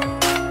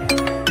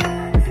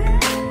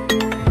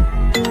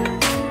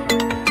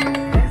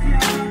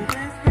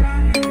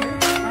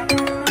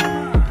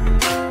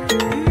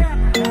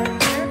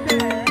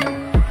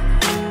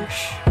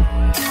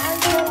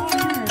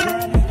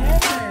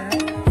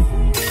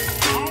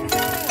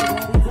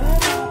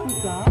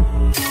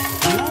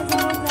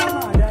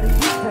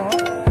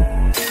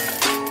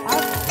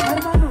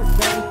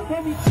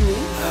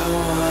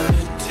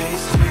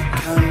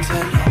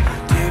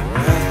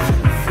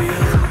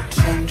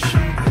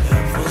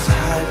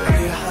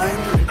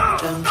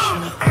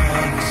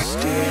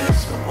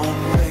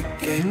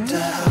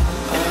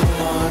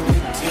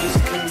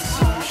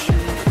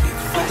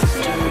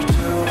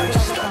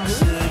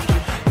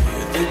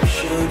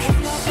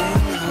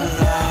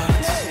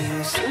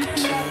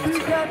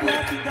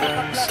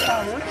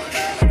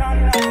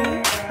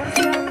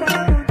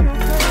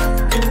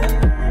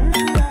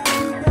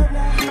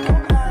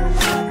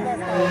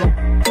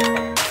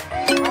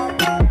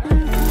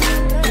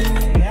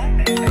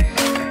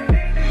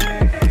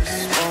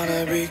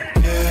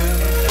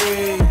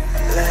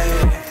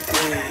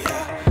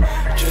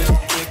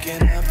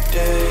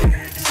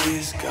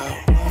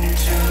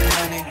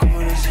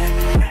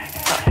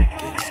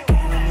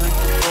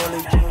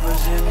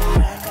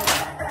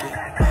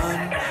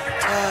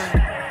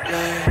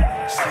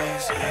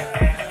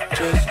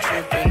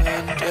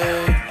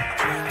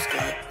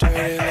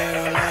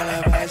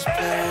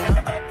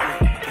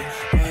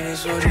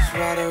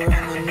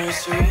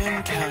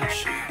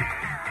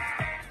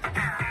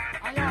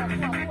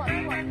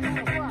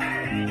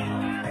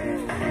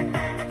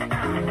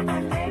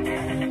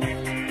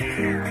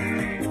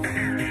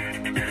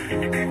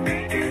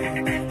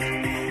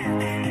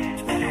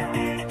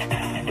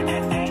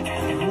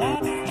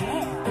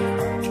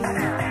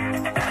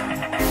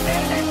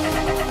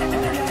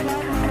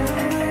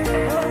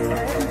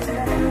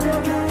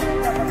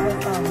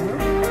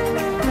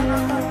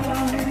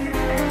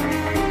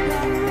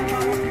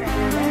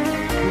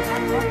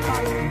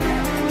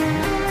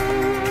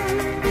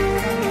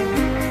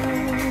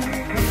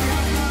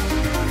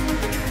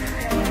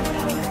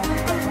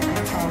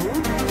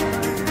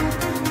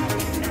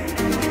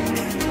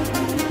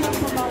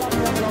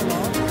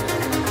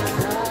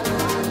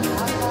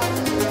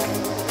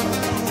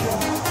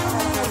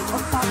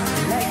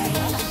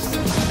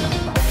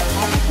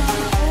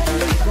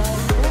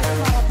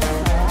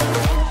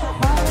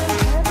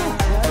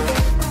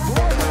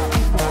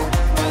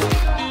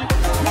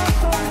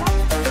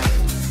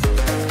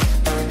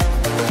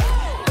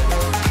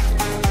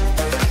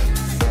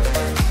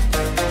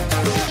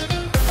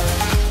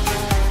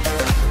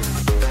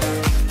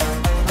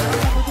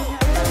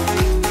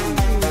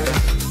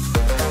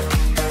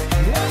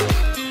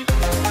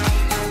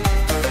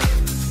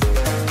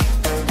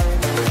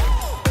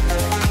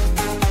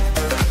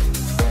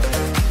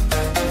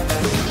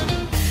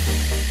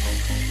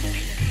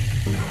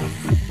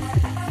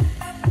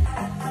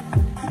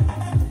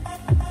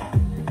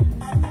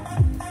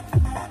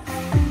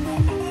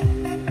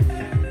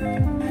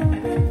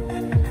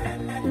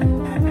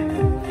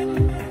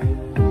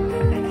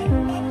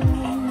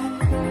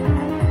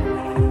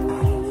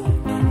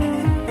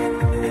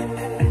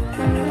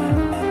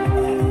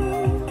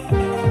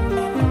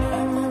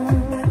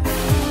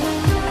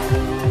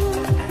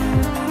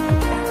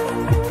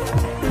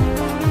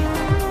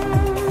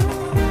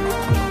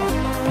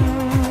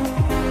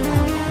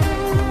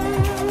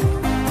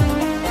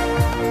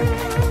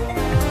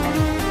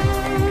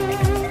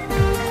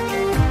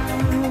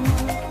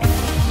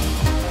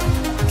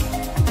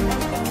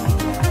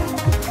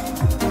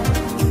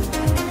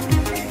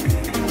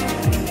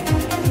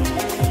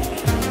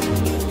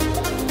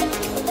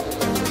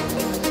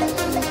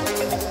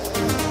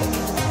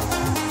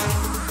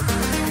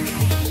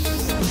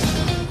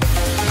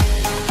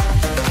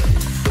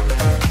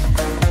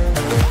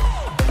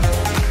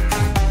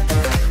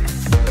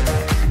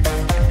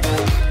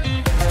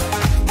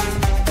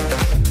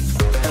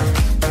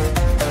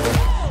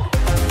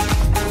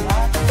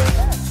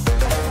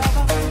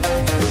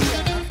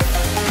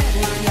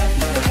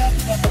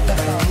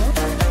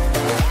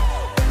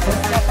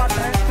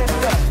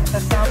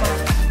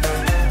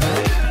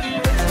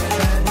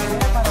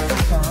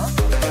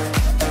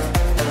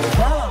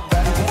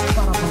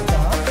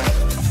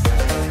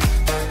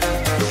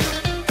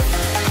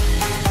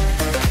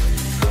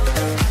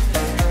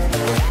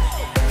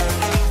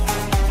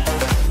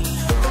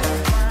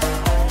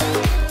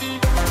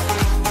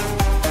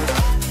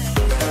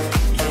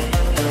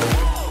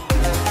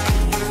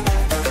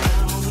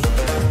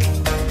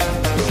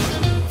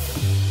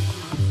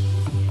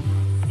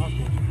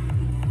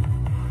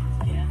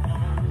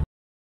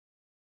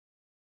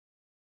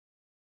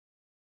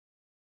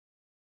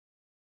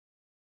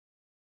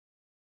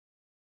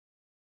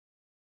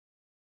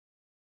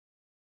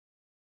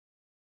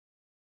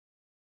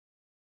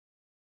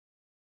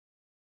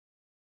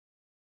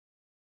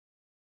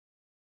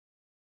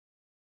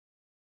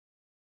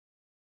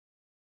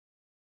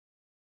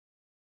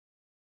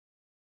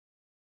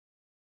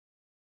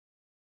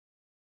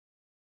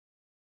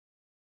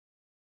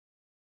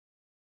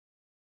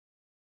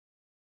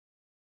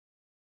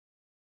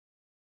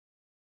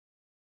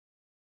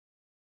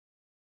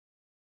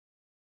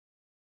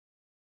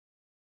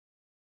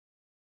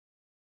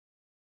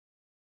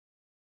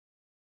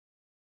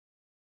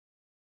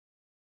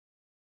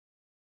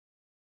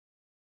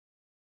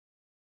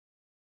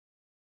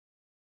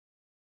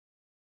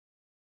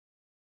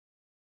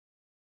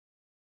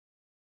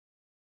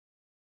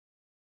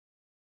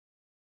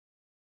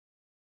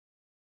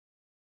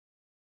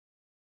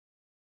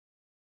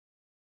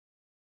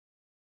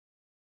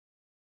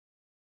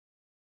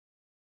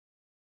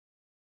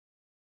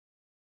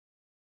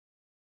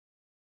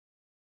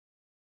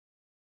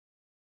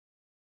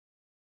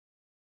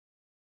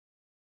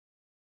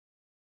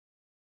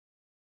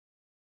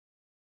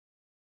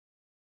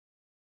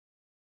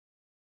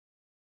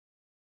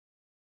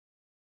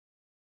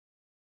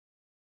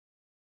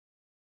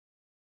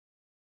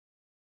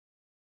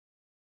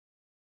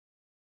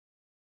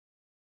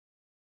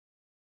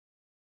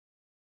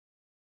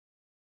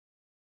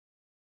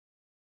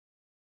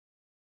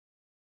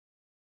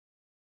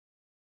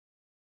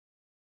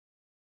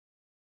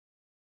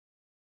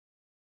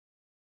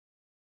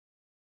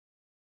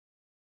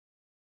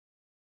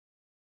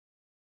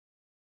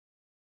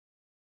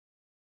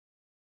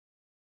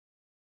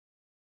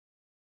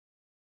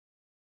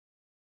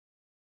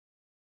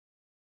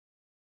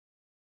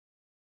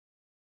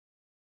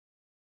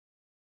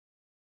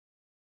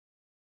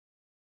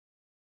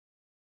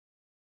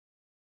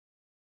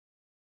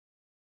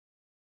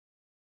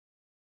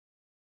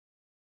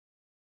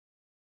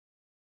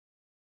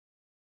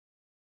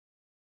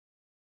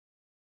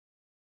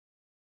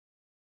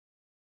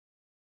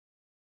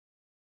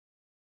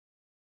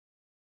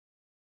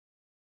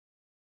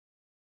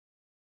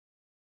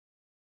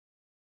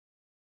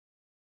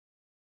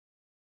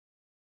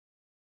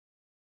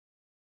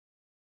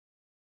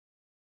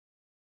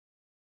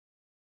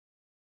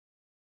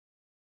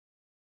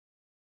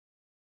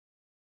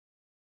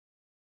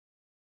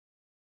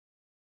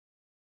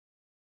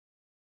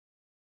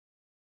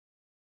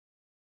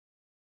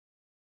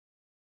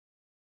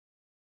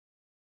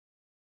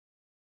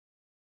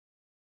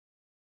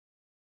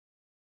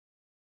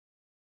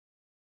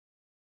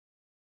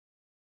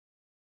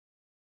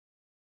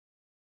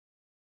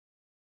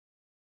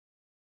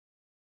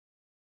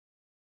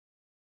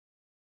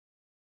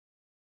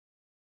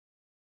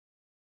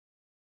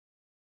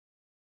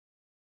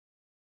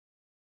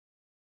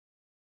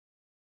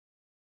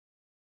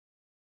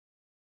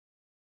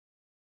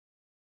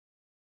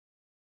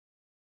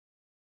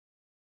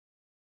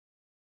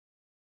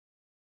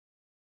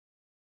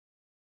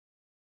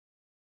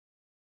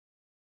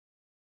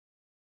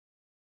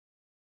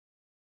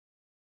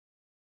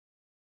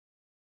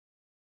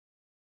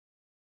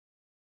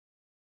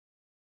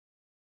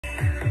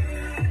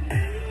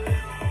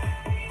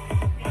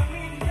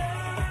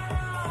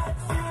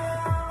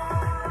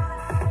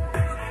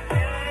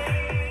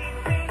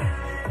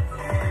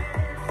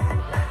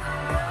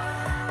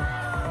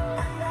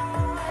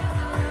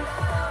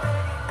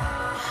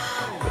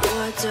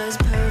 What does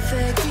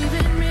perfect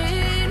even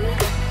mean?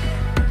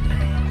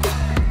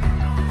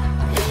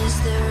 Is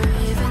there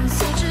even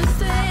such a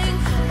thing?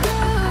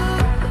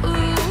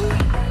 Ooh,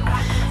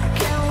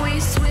 can we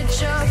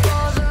switch up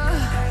all the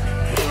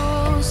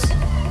rules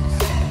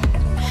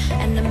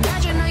and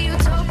imagine a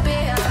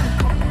utopia?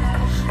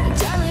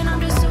 Darling, I'm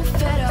just so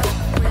fed up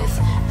with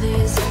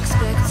these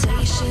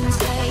expectations.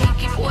 They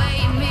keep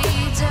weighing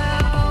me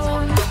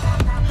down.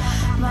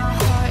 My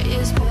heart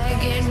is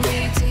begging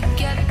me to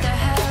get the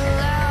hell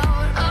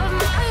out of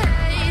my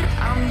head.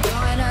 I'm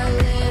gonna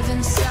live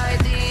inside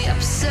the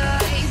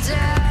upside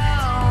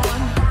down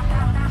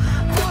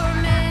for a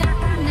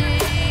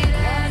minute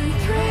and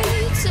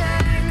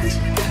pretend,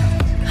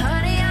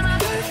 honey, I'm a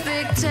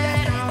perfect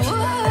 10.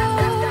 Whoa,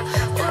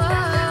 whoa,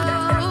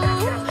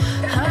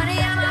 honey,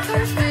 I'm a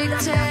perfect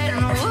 10.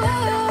 Whoa,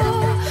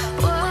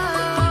 whoa,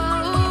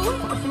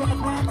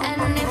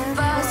 and if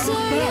I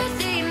say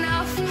it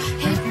enough,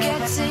 it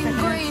gets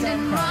ingrained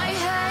in my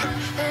head,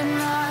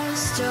 and I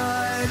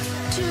start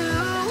to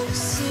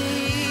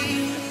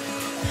see,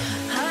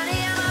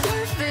 honey, I'm a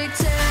perfect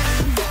 10.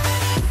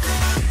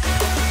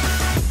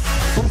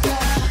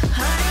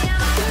 Honey,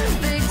 I'm a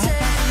perfect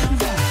 10.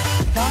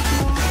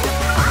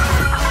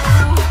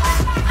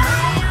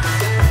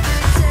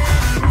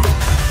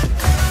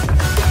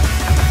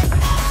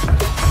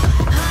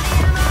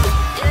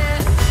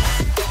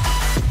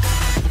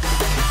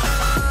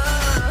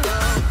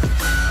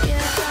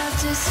 Yeah, I've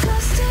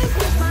discussed it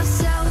with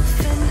myself,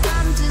 and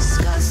I'm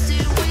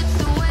disgusted with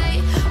the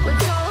way we're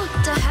told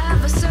to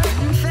have a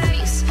certain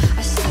face,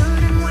 a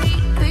certain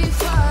weight,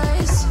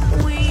 because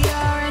we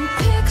aren't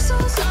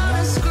pixels on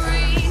a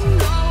screen.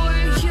 No,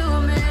 we're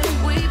human,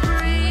 we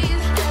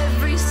breathe.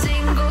 Every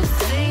single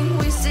thing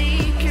we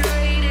see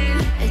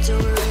curated, it's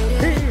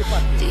overrated.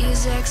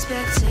 These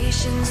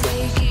expectations,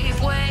 they keep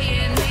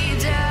weighing me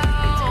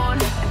down.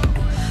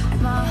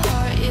 My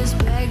heart is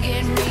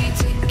begging me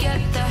to get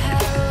the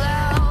hell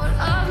out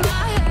of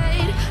my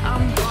head.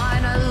 I'm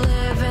gonna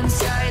live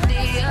inside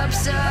the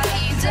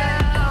upside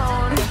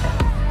down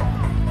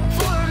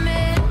for a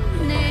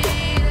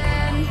minute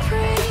and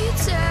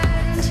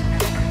pretend,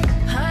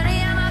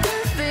 honey, I'm a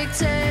perfect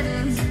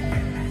 10.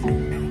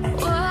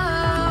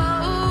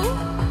 Whoa,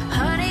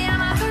 honey,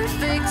 I'm a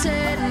perfect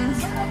 10.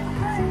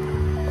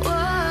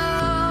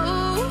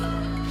 Whoa,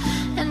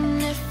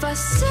 and if I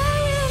say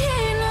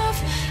it enough,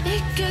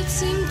 it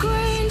gets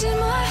ingrained in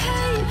my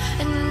head,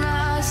 and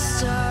I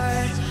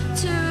start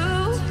to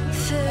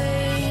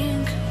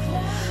think,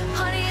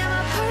 honey, I'm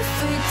a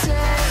perfect 10.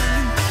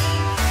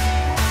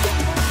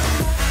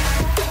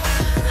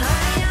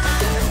 Honey, I'm a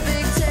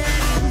perfect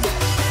 10.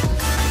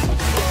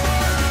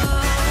 Whoa,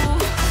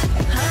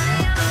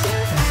 honey, I'm a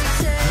perfect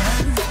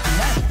 10.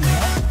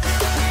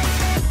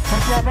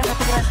 Persiapan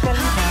untuk race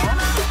kelima.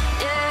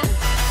 Yeah.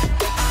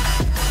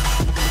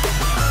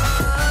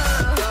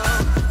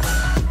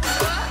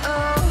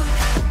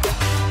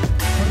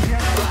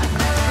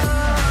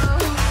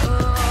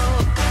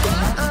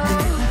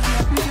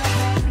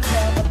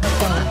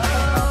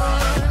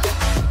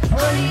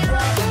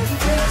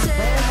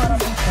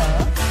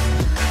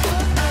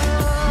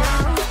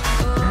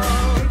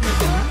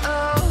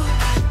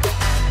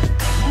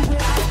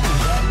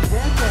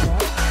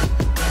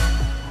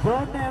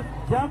 Bonet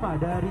Jama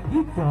dari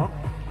Gicok,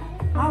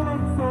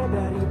 Alonso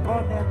dari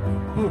Onet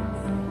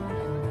Kids.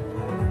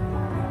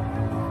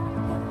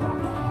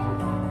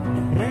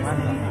 Race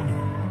kelima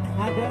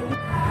ada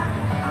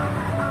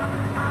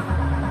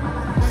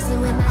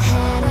Messing with my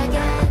head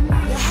again.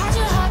 You had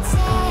your heart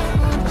set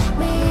on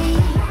me,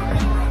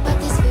 but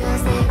these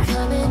feels, they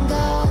come and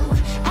go,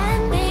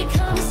 and they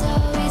come so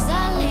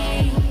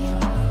easily.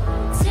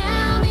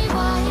 Tell me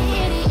why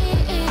it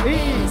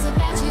is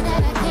about you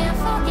that I can't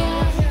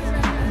forget,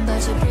 but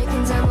you're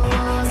breaking down the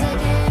walls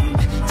again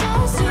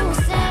just to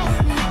set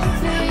me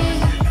free.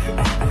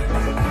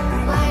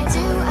 Why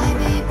do I,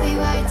 baby,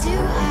 why do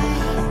I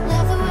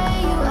love the way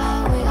you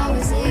are? We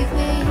always leave me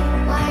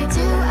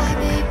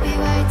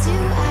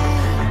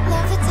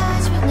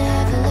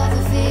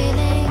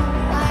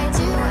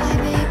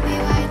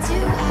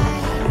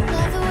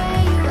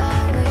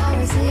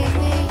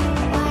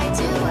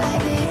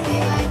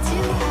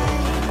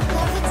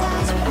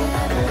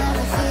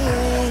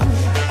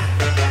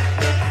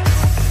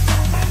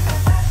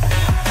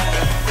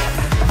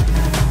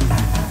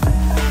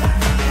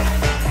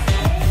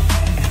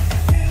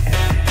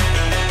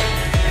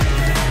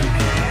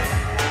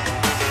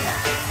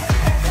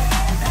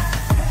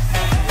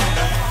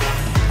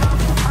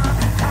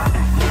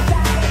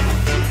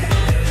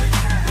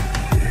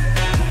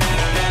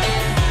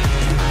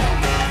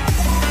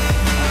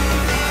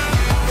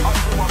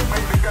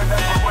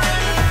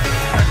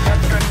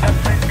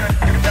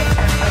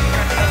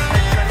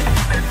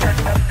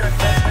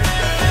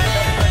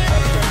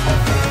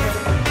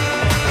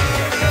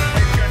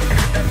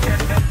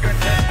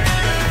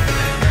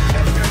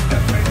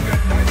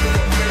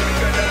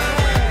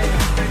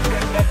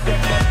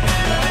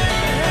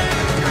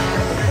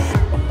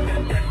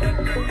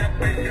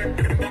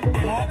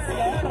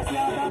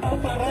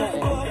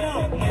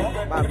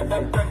Baru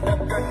sih.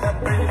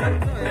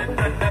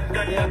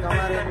 Dia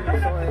kemarin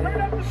soalnya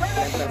lempar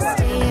bal.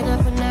 Staying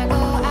up when I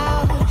go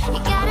out, you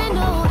gotta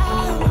know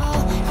I'm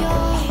all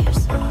yours.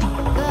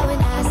 But when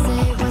I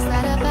say what's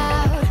that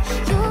about,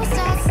 you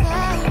start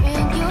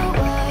slurring your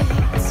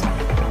words.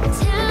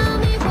 Tell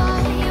me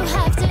why you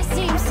have to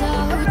seem so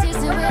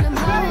distant when I'm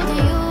holding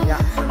you. Your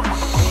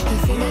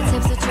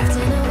fingertips are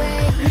drifting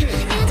away,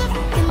 and I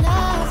fucking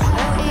love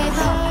how it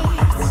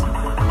hurts.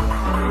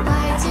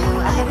 Why do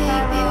I,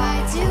 baby, why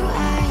do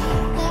I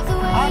love the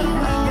way you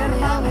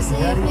always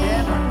leave me?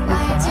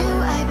 Why do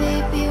I,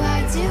 baby, why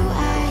do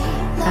I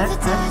love the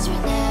touch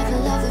but never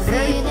love the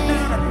feeling?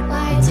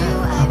 Why do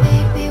I,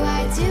 baby,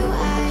 why do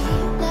I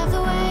love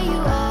the way you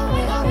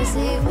always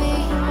leave me?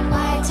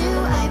 Why do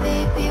I,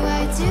 baby,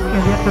 why do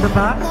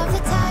I love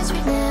the touch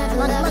but never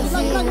love the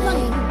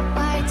feeling?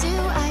 Why do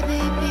I,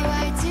 baby,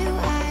 why do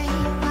I?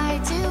 Why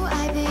do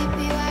I,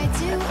 baby, why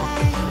do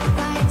I?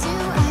 Why do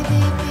I,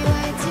 baby,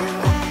 why do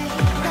I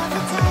love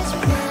the touch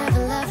but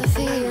never love the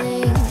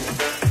feeling?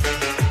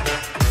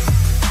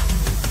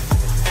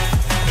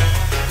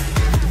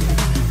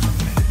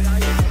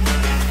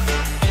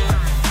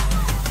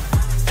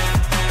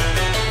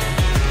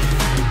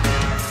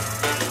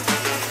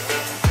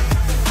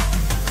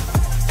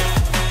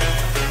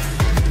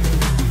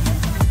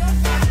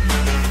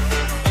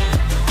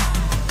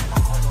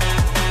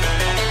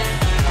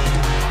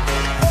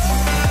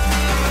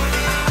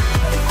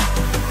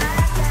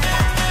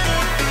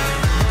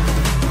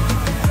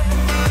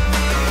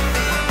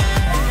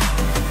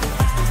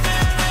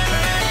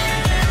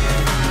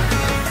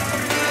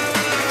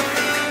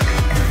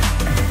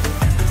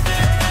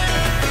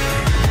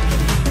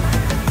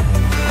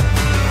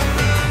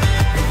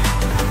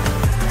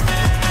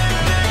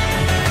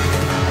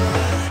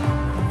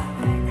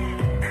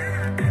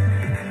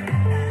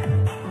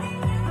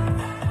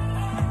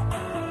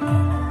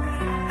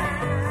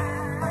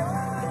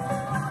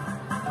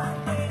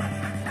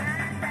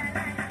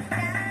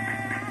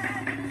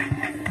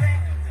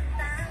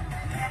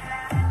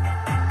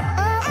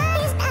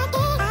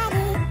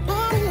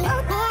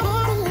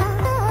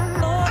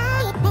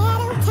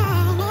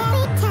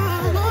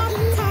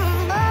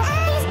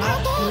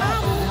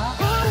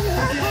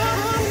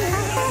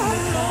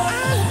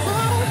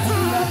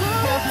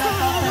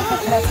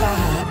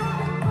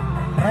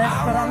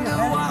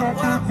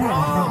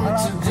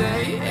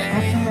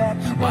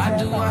 Why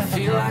do I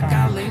feel like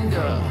I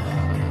linger?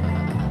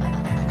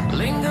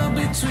 Linger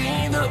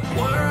between the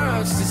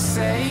words to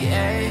say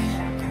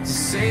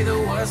the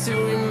words to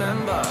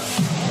remember.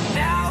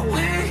 Now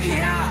we're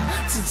here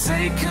to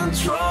take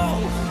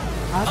control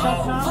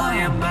over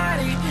your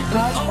body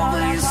and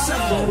over your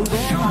soul.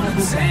 We're gonna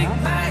take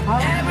back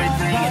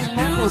everything and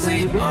lose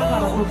it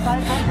all.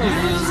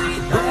 Lose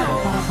it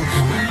all.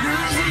 Lose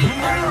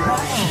it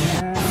all.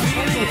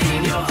 Feel it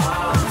in your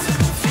arms.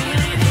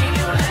 Feel it in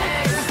your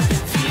legs.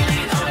 Feel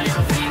it on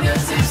your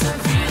fingertips and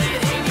feel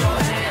it in your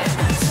head.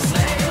 Just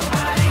let your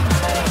body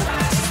go.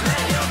 Just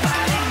let your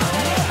body go.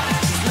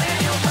 Just let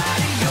your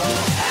body go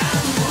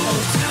and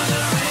move to the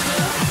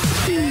rhythm.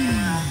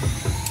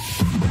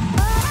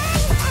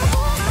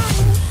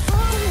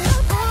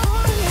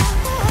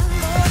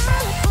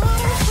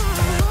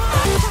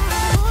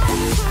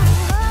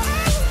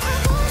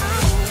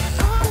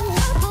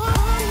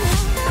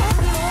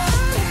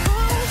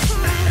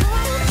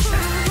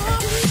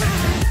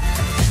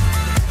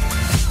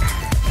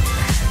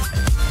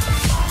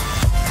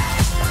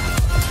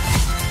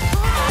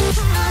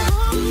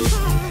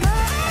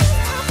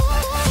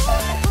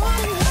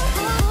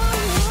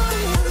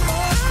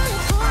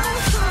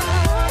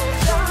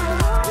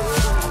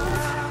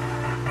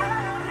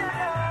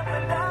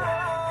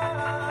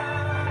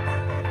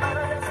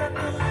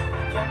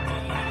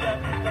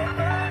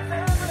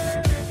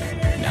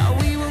 Now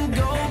we will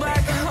go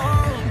back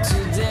home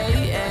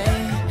today,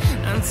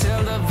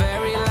 until the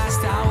very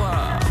last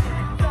hour.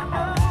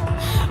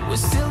 We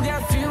still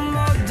got few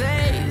more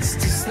days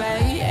to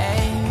slay,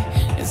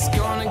 it's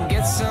gonna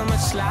get so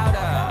much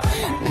louder.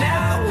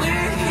 Now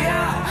we're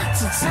here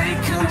to take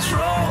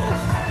control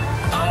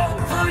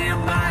over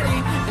your body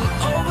and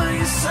over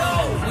your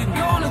soul. We're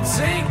gonna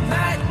take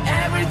back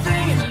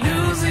everything and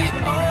lose it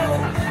all.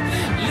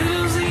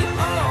 Lose it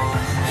all.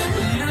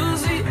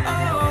 Lose it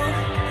all.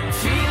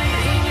 Feel it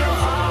in your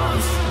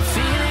arms.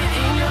 Feel it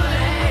in your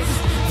legs.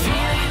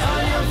 Feel it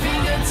on your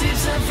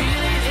fingertips and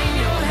feel it in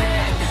your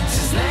head.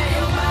 Just let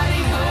your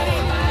body go.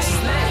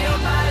 Just let your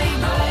body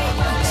go.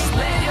 Just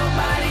let your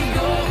body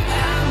go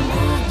and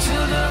move to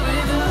the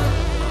rhythm.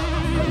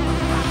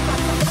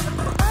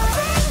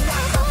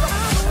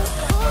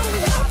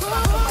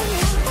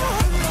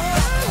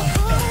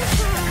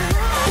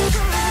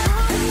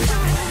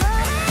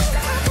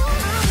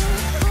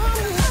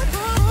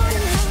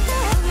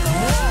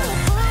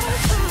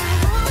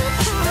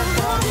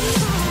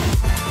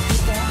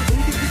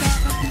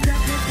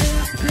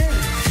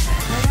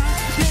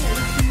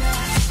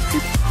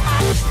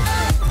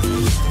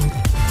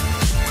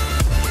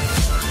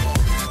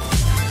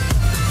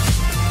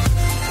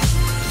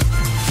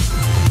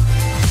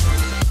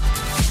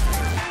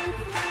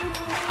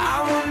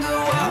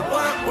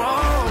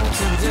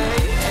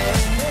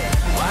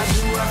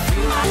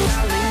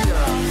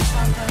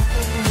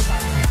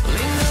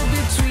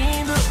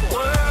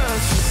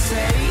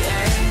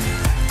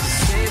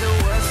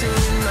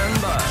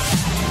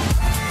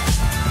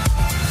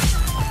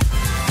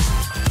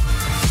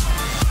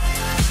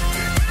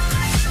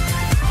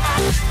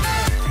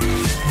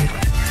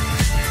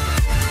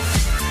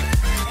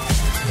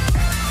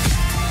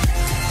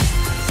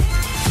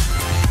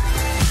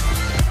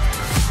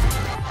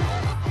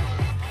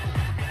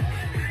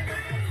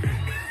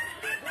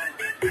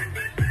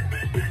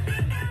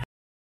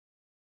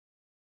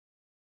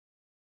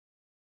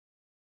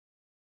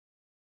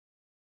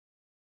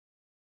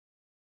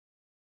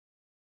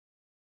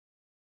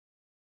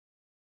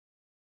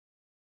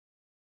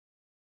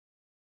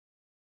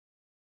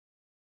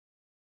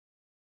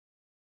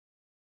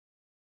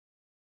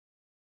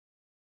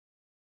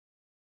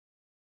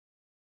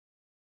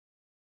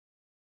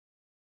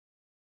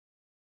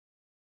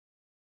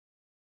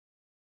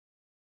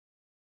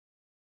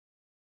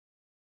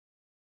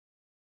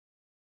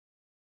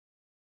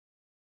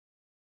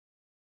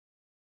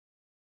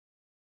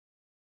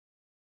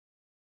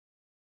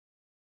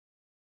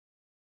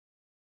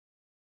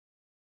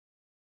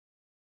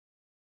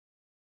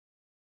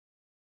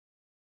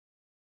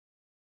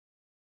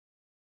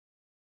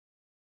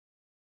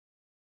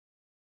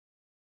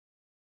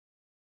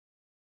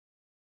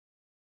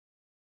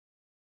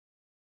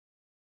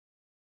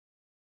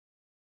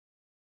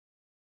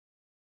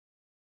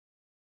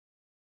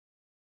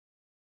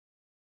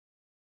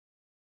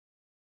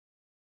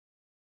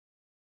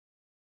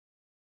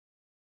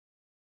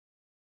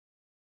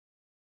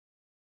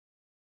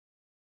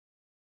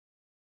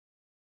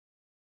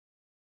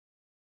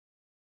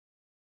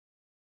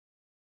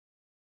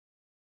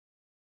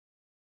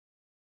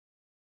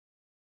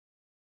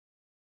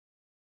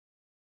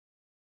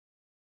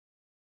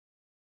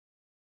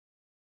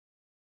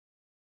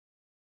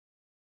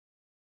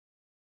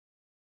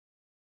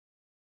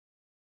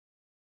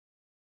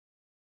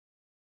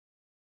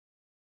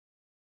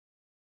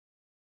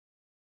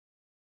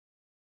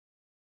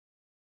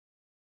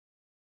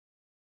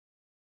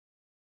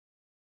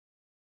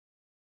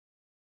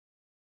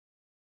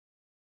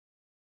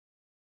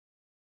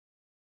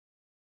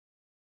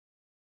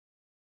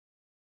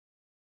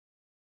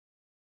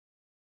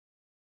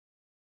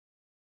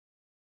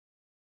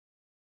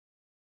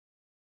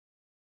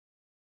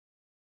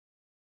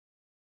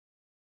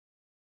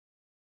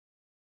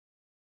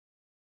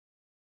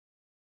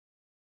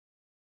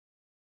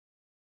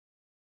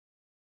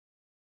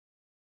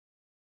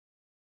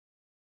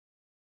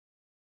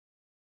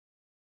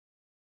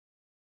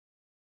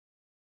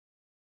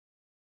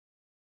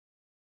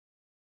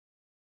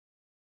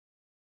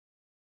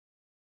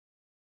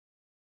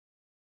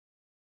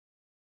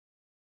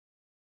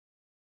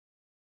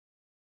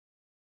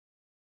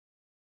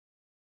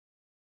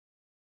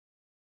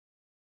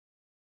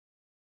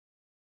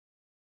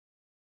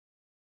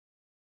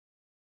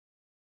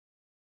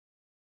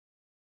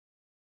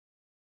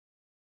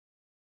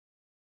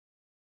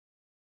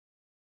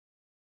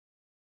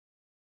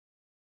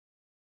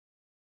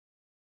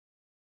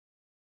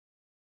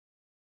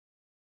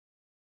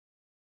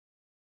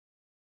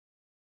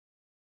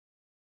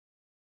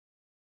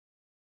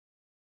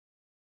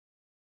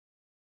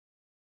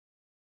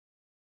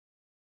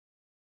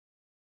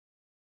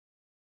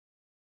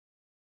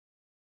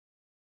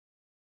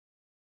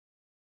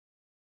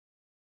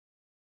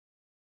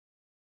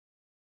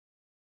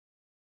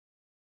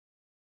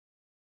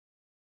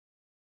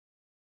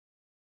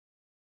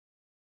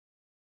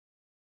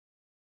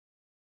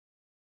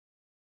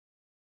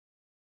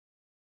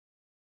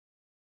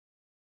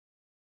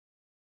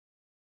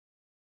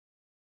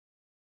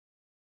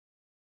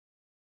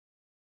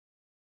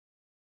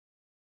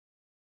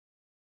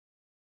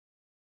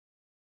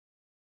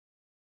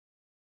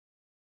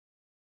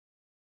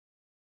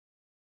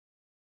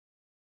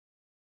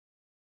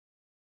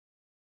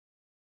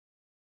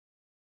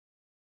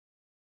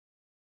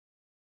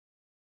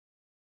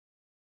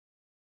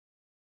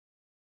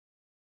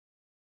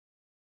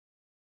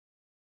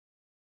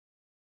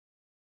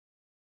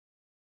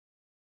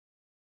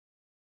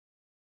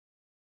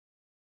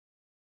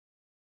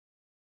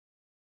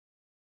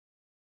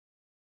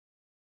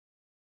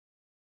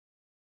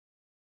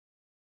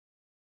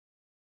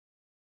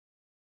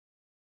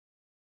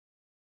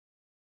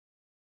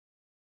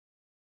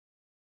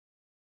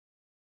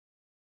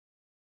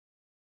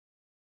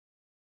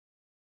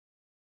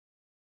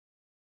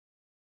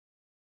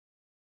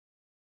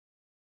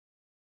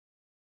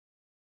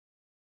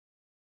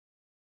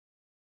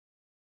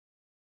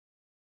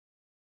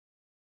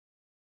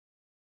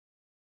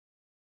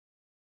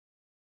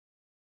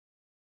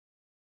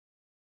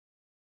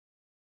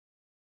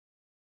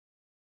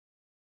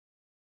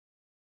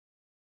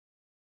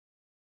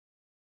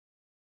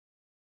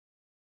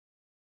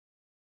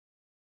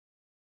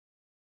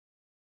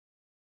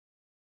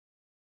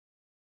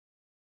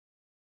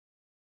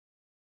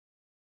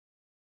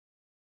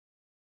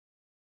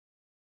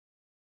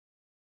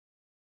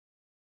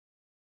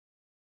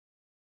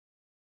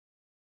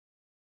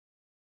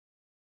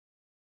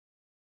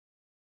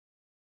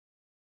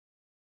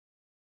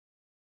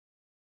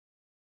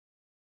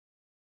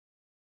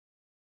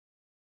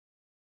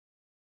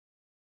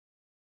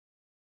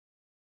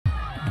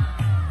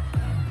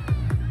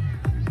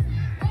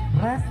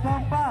 Race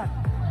keempat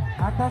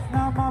atas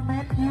nama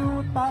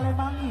Matthew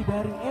Talemangi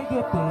dari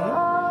EGP,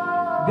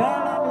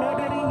 Galang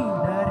Loderihi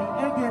dari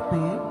EGP,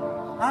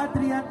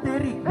 Adrian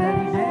Terik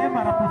dari DM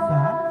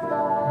Marapusa,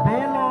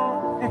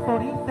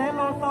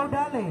 Selo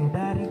Saudale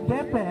dari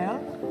GPL,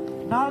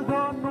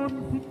 Naldo Nun.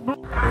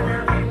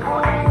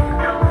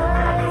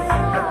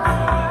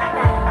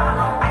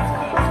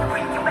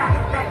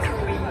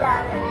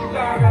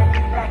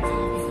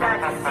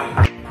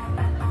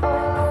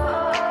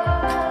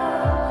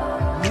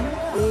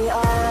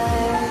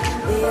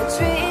 We are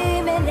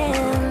dreaming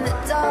in the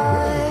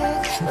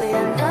dark. We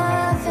are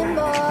nothing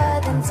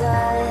more than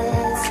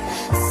dust.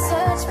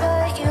 Search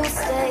but you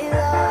stay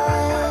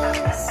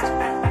lost.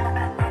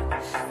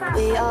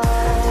 We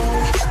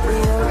are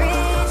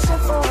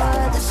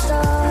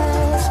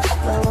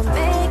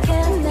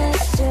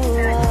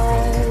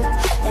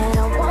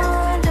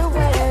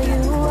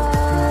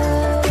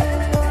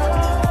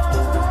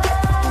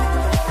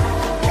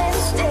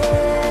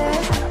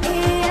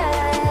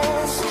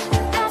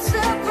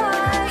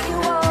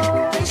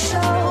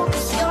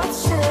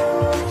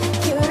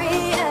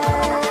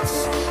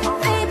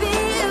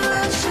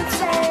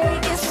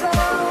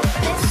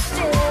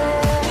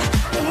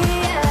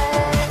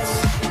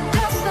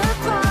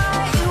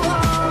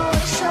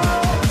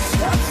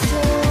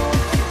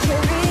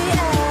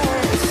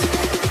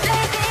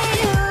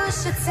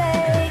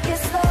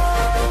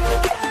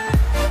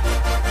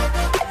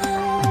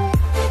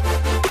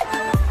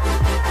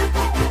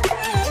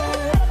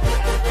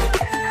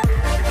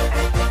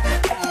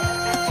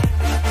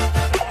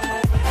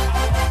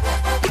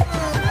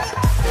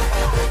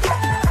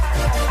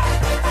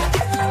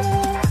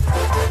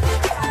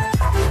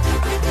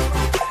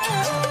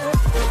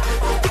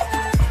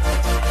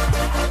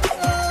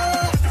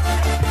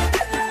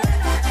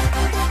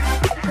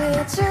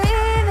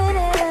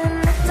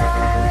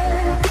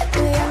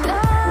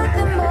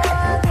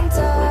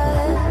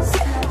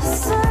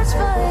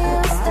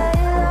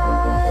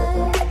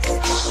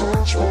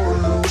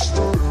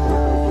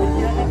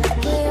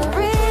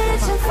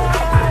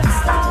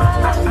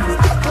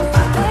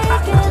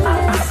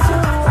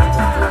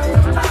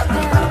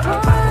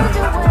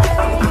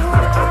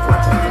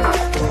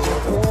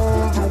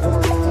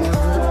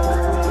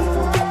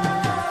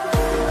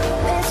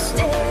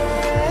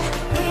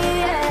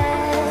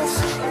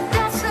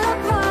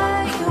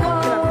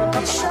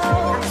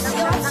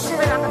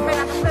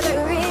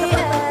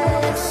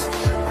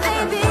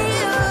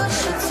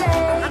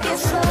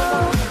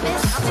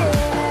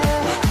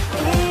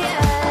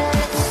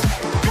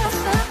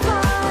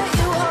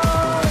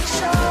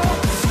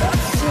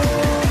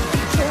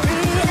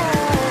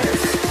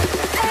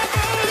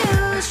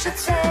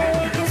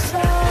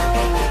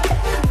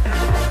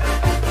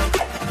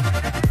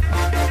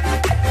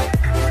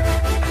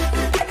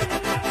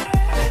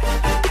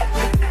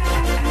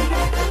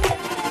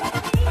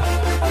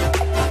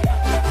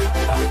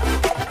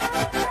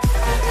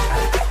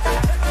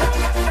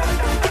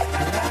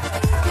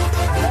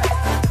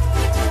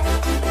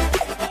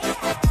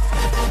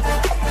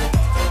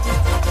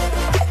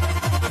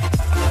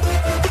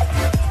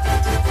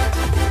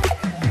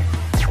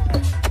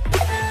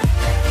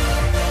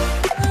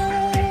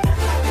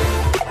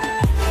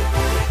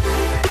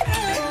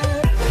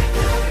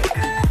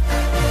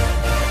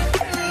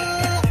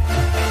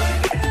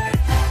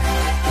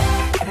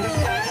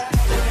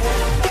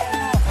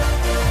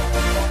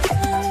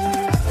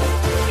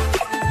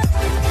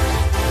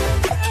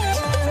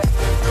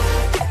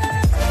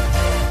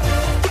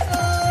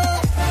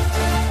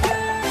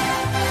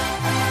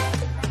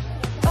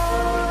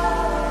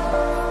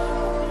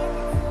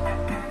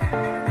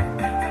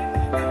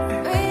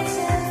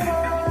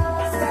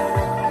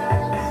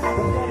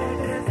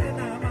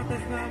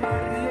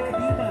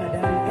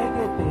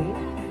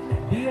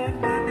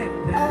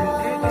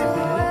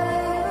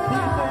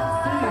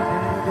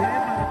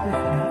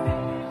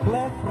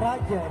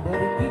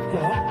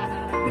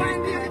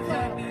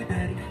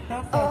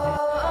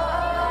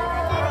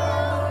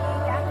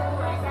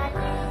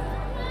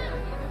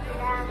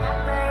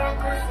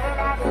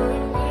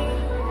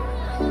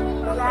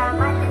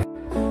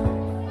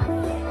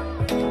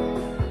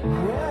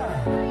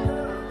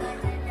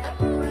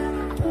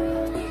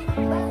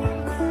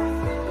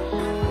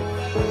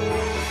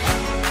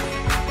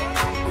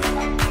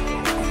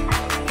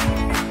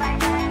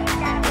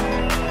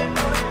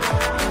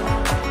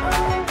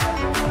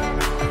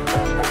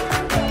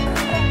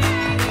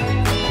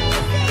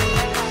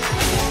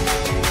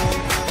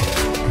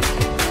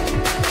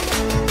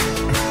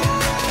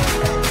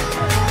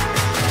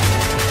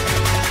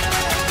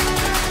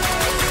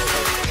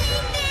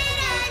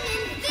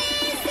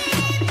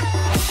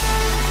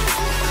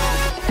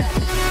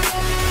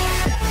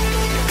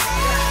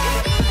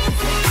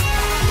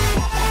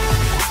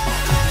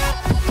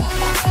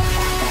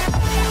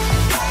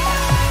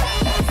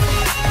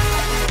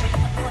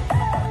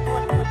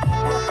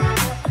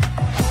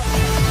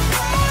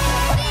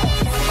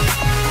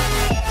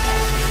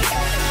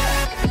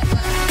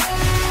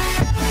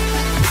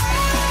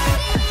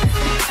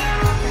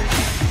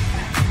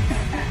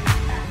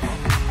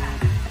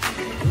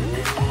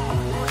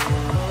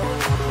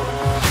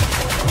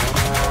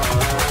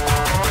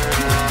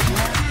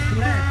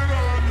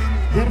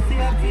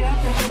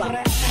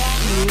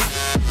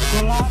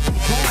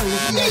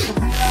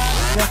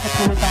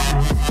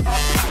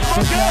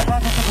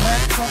Persiapan untuk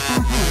race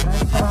ke-7,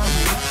 race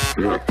terakhir.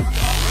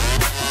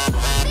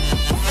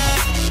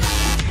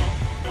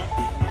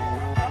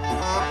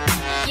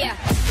 Yeah.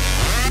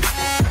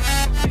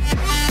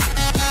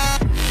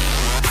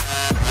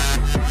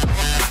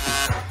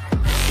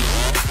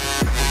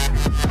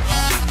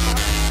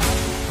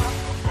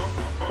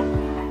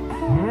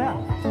 Ya,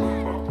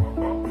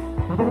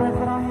 untuk race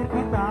terakhir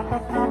kita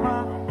atas nama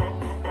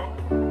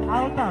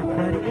Altas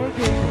dari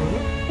EGB,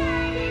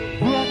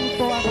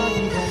 Juanito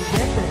Anadi dari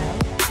GPL,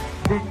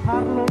 dan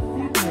Carlos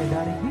Sine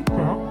dari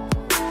Gicok.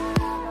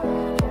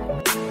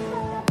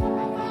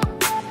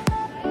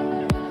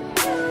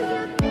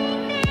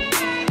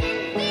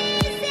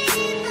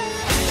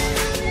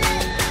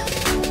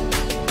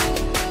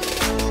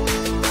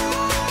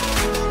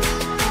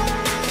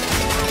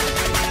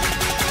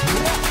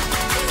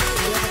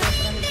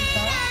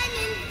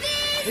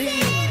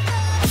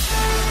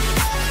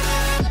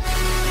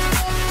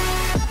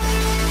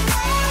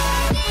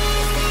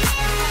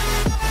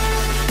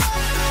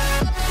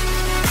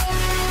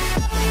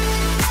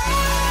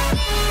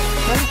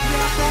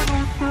 Persiapan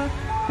untuk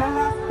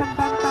kelas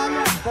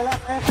pembantaian,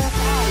 kelas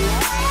FFA ya.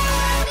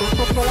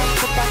 Untuk kelas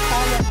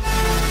pembantaian.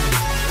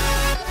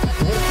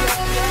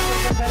 Bersiap-siap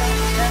untuk kelas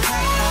FFA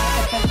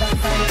atau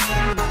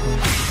pembantaian dulu.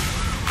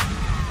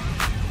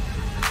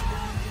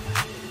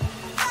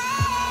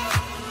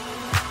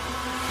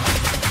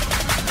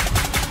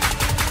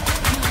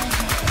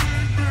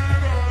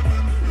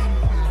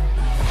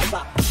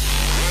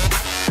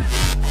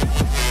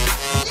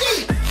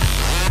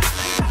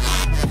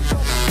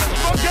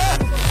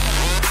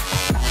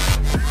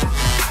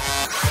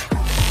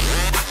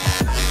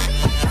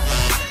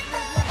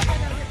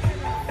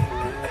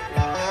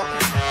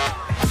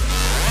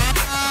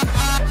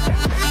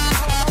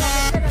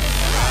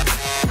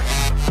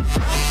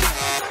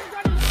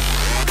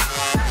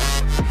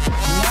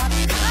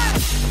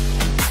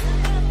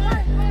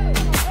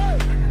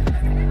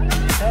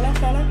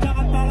 Tolong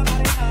jangan tolong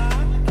arena.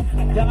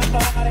 Jangan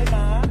tolong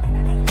arena.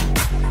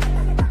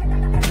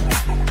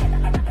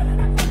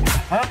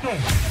 Oke,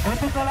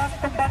 untuk kelas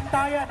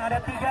pembantaian ada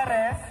 3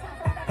 race.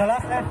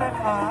 Kelas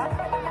FFA.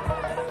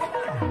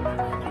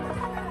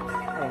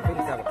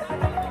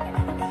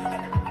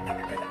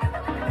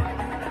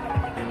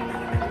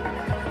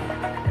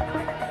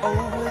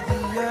 Over the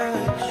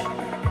edge,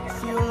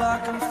 feel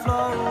like I'm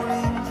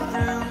floating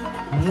through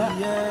Ya,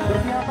 the air.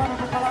 persiapan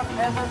untuk kelas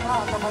FFA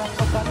atau kelas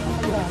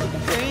pembantaian.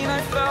 Pain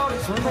I felt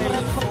is Untuk race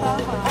painful.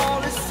 pertama.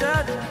 All is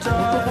said and Untuk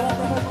done. kelas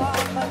FFA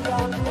akan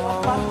diambil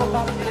 4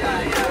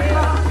 pembantaian.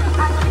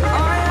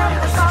 I am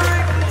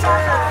restricted,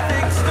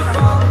 fixed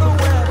upon the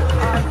web.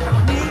 I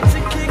need to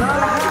kick the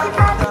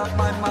habit that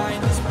my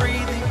mind is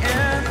breathing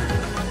in.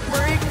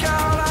 Break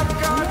out, I've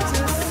got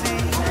to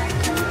see.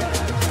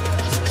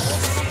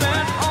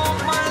 Spent all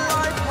my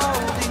life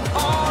holding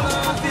all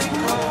of it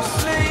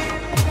closely.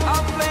 I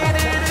played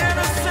it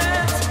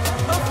innocent,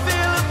 a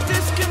feel of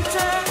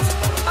discontent.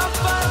 I'm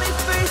finally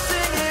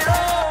facing it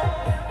all,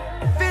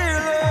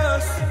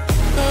 fearless.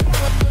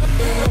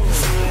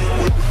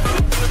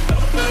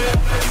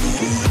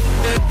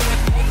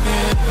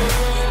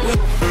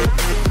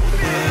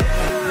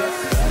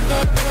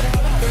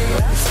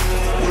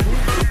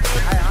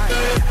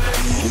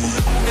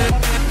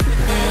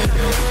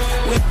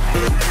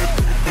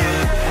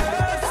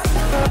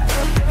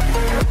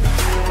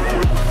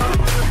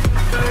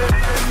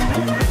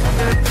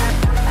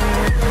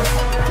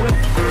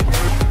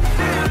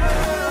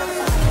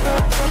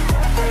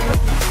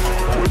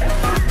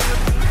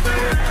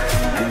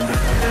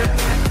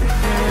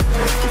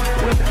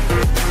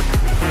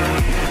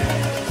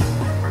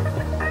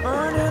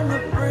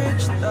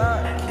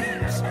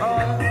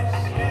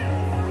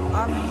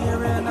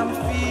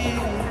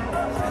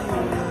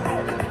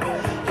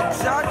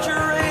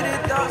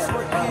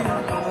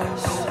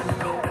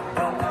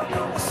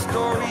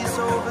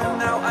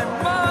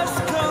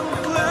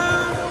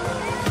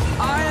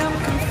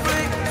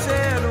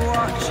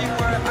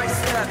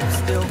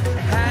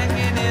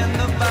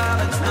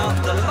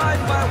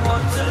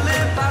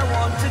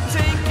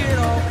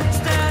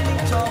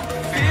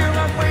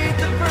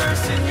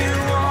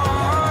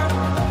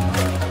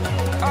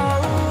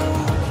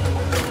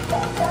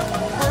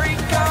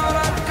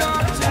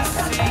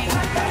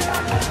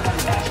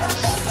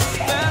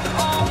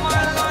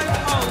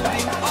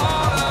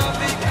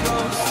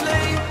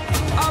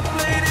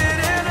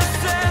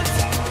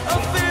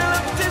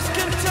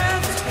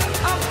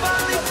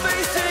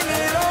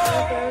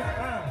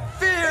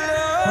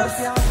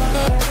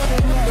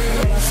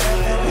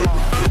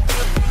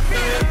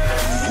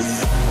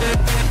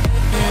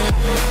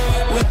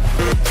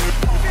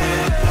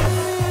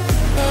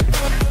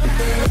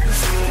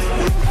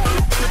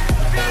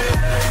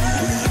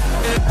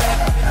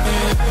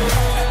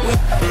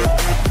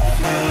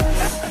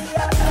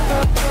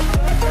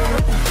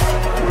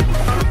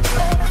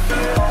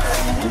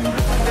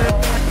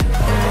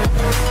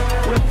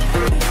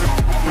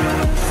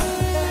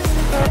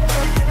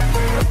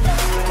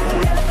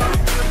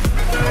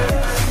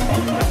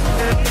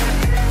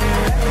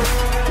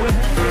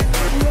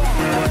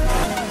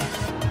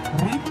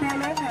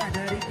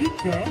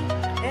 Gico,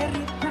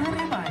 Eri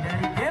Purima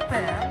dari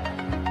GPL,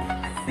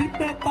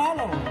 Sito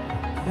Palo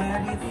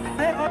dari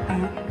COP,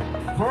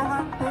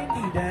 Bohan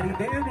Tenggi dari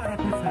DM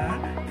Marapusa,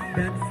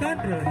 dan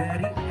Sandro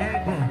dari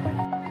Ego.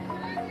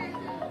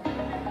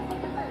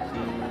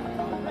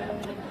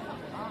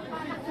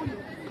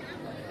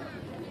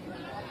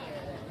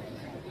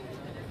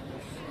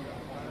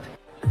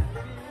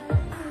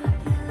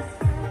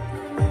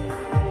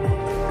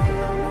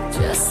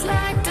 Just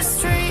like the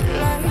street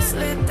lights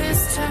lit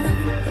this town,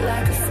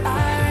 like a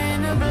fire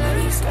in a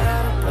blaze,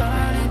 gotta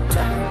burn it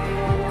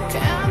down.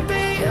 Can't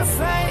be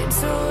afraid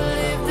to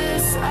live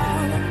this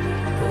out.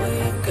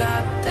 We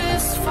got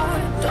this far,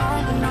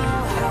 don't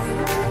know how.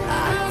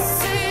 I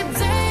see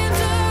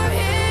danger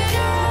in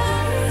your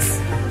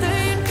eyes.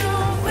 They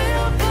know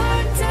we'll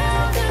burn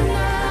down the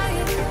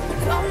night.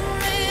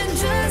 Coming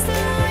just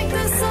like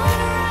the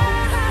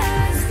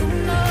sunrise. You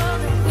know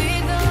that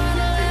we're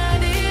gonna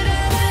let it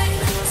away.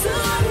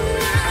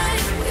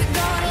 Tonight, we're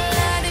gonna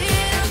let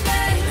it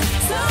away.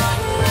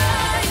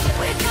 Tonight,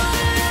 we're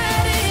gonna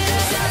let it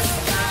away. Just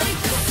like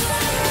the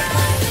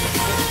sunrise, we're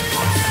gonna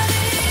let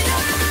it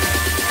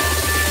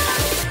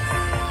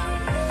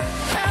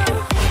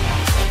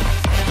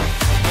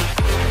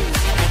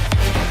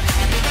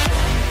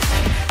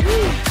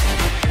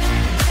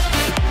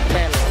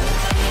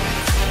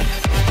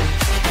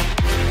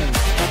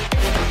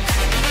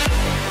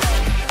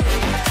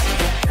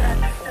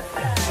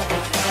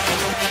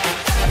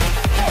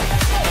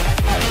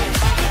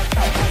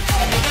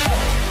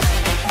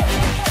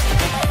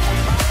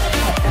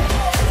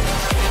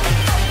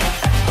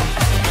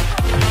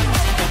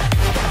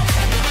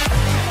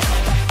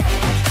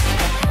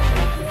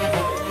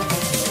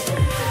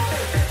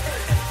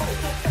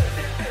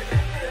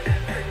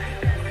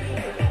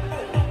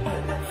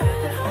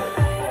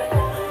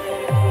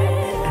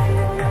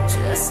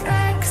just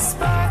like a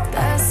spark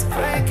that's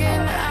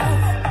breaking out.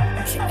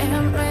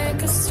 Can't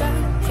make a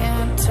stop,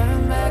 can't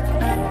turn back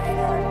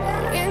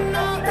now. We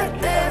know that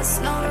there's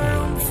no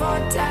room for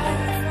doubt.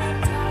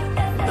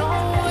 No,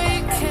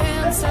 we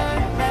can't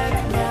turn back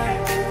now.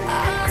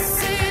 I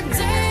see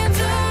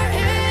danger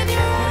in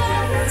your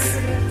eyes.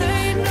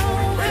 They know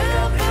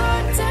we'll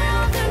burn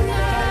down the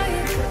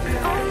night.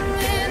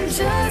 Coming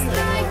just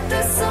like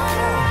the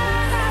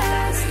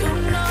sunrise. You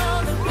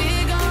know that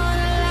we're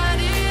gonna let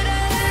it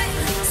away.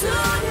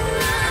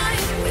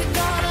 Tonight, we're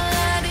gonna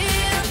let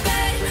it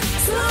away.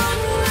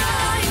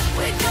 Tonight,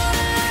 we're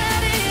gonna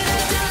let it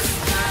away. Just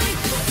like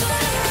the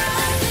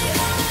sunrise, we're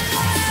gonna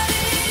let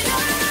it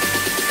away.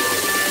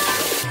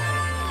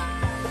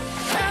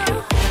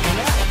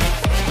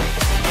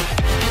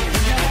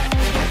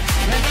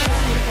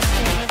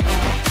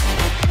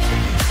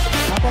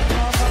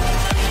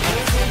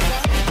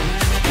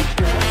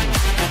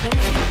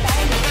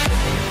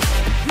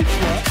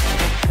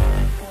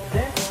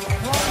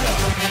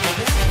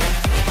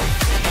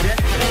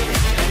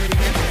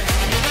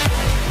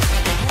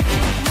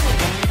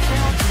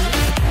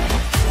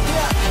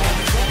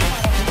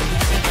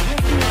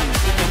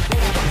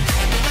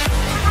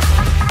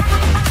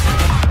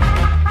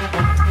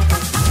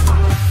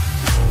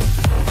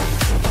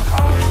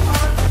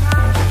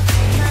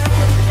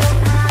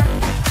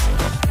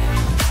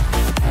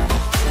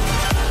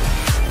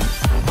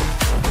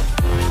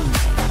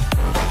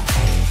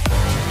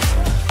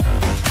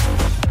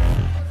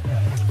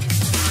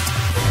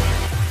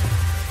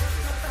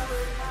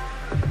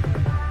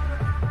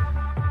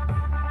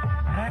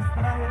 Res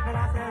terakhir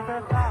kelas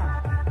FFA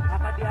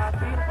akan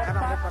diambil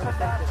keempat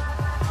pembalap.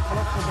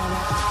 Klub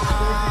pembalap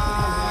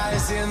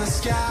Eyes in the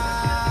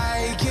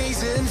sky,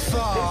 gazing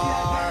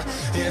far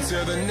into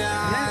the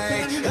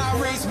night. I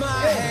raise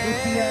my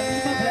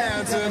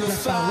hand to the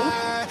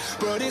fire,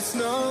 but it's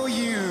no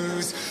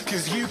use,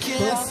 'cause you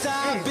can't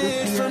stop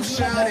it from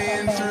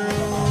shining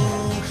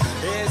through.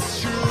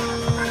 It's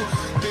true,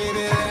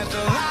 baby, let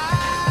the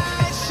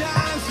light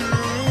shine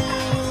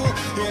through.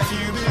 If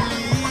you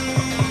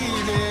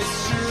believe it's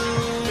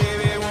true,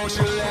 baby, won't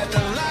you let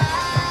the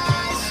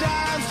light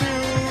shine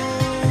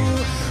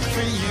through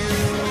for you,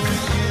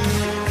 for you,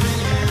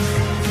 for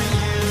you,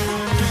 for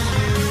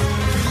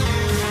you,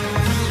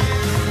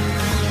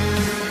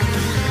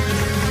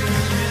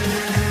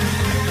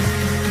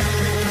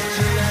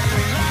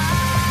 for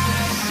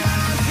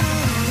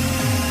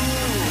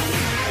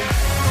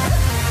you.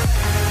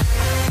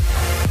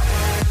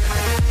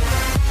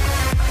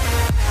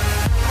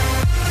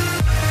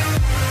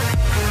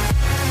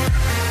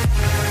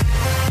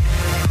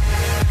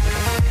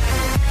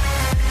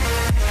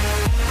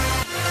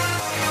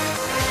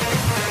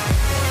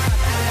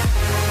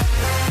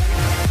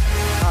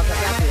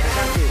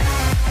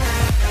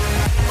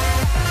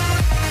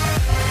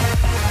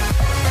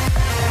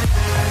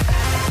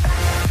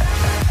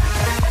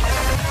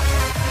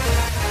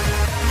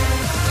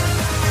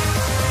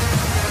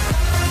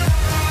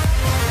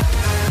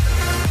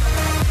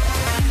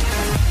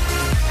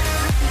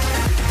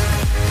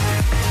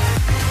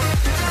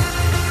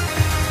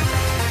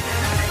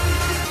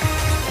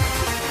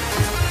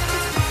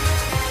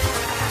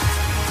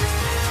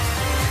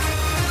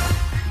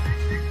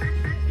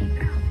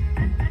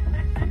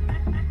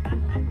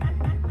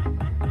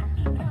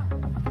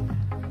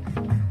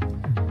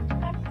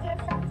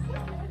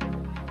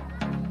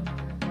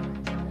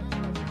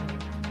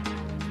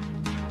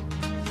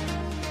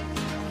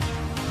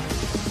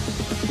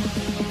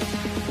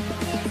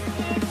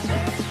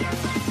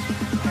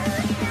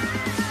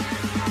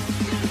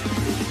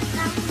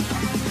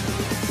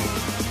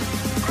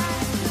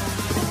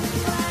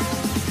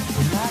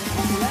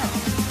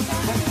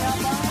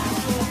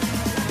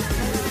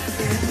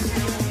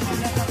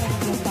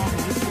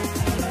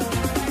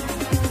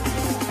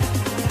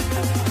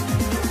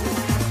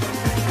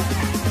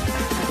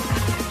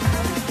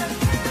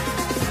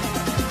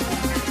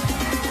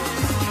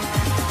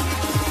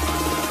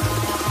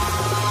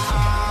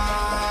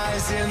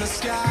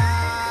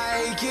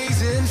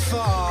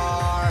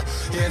 far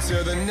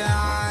into the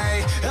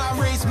night. I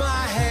raise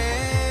my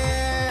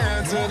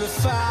hand to the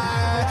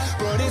fire,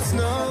 but it's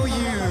no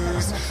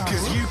use,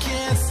 'cause you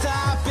can't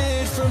stop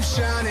it from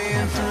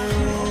shining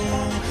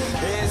through.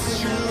 It's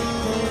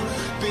true,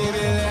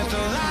 baby, let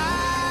the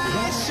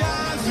light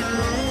shine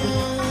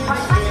through.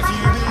 If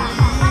you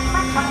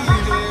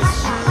believe it's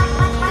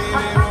true,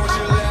 baby, won't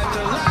you let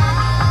the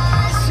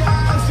light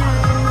shine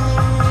through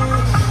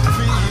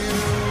for you,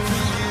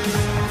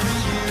 for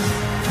you,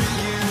 for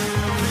you,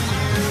 for you,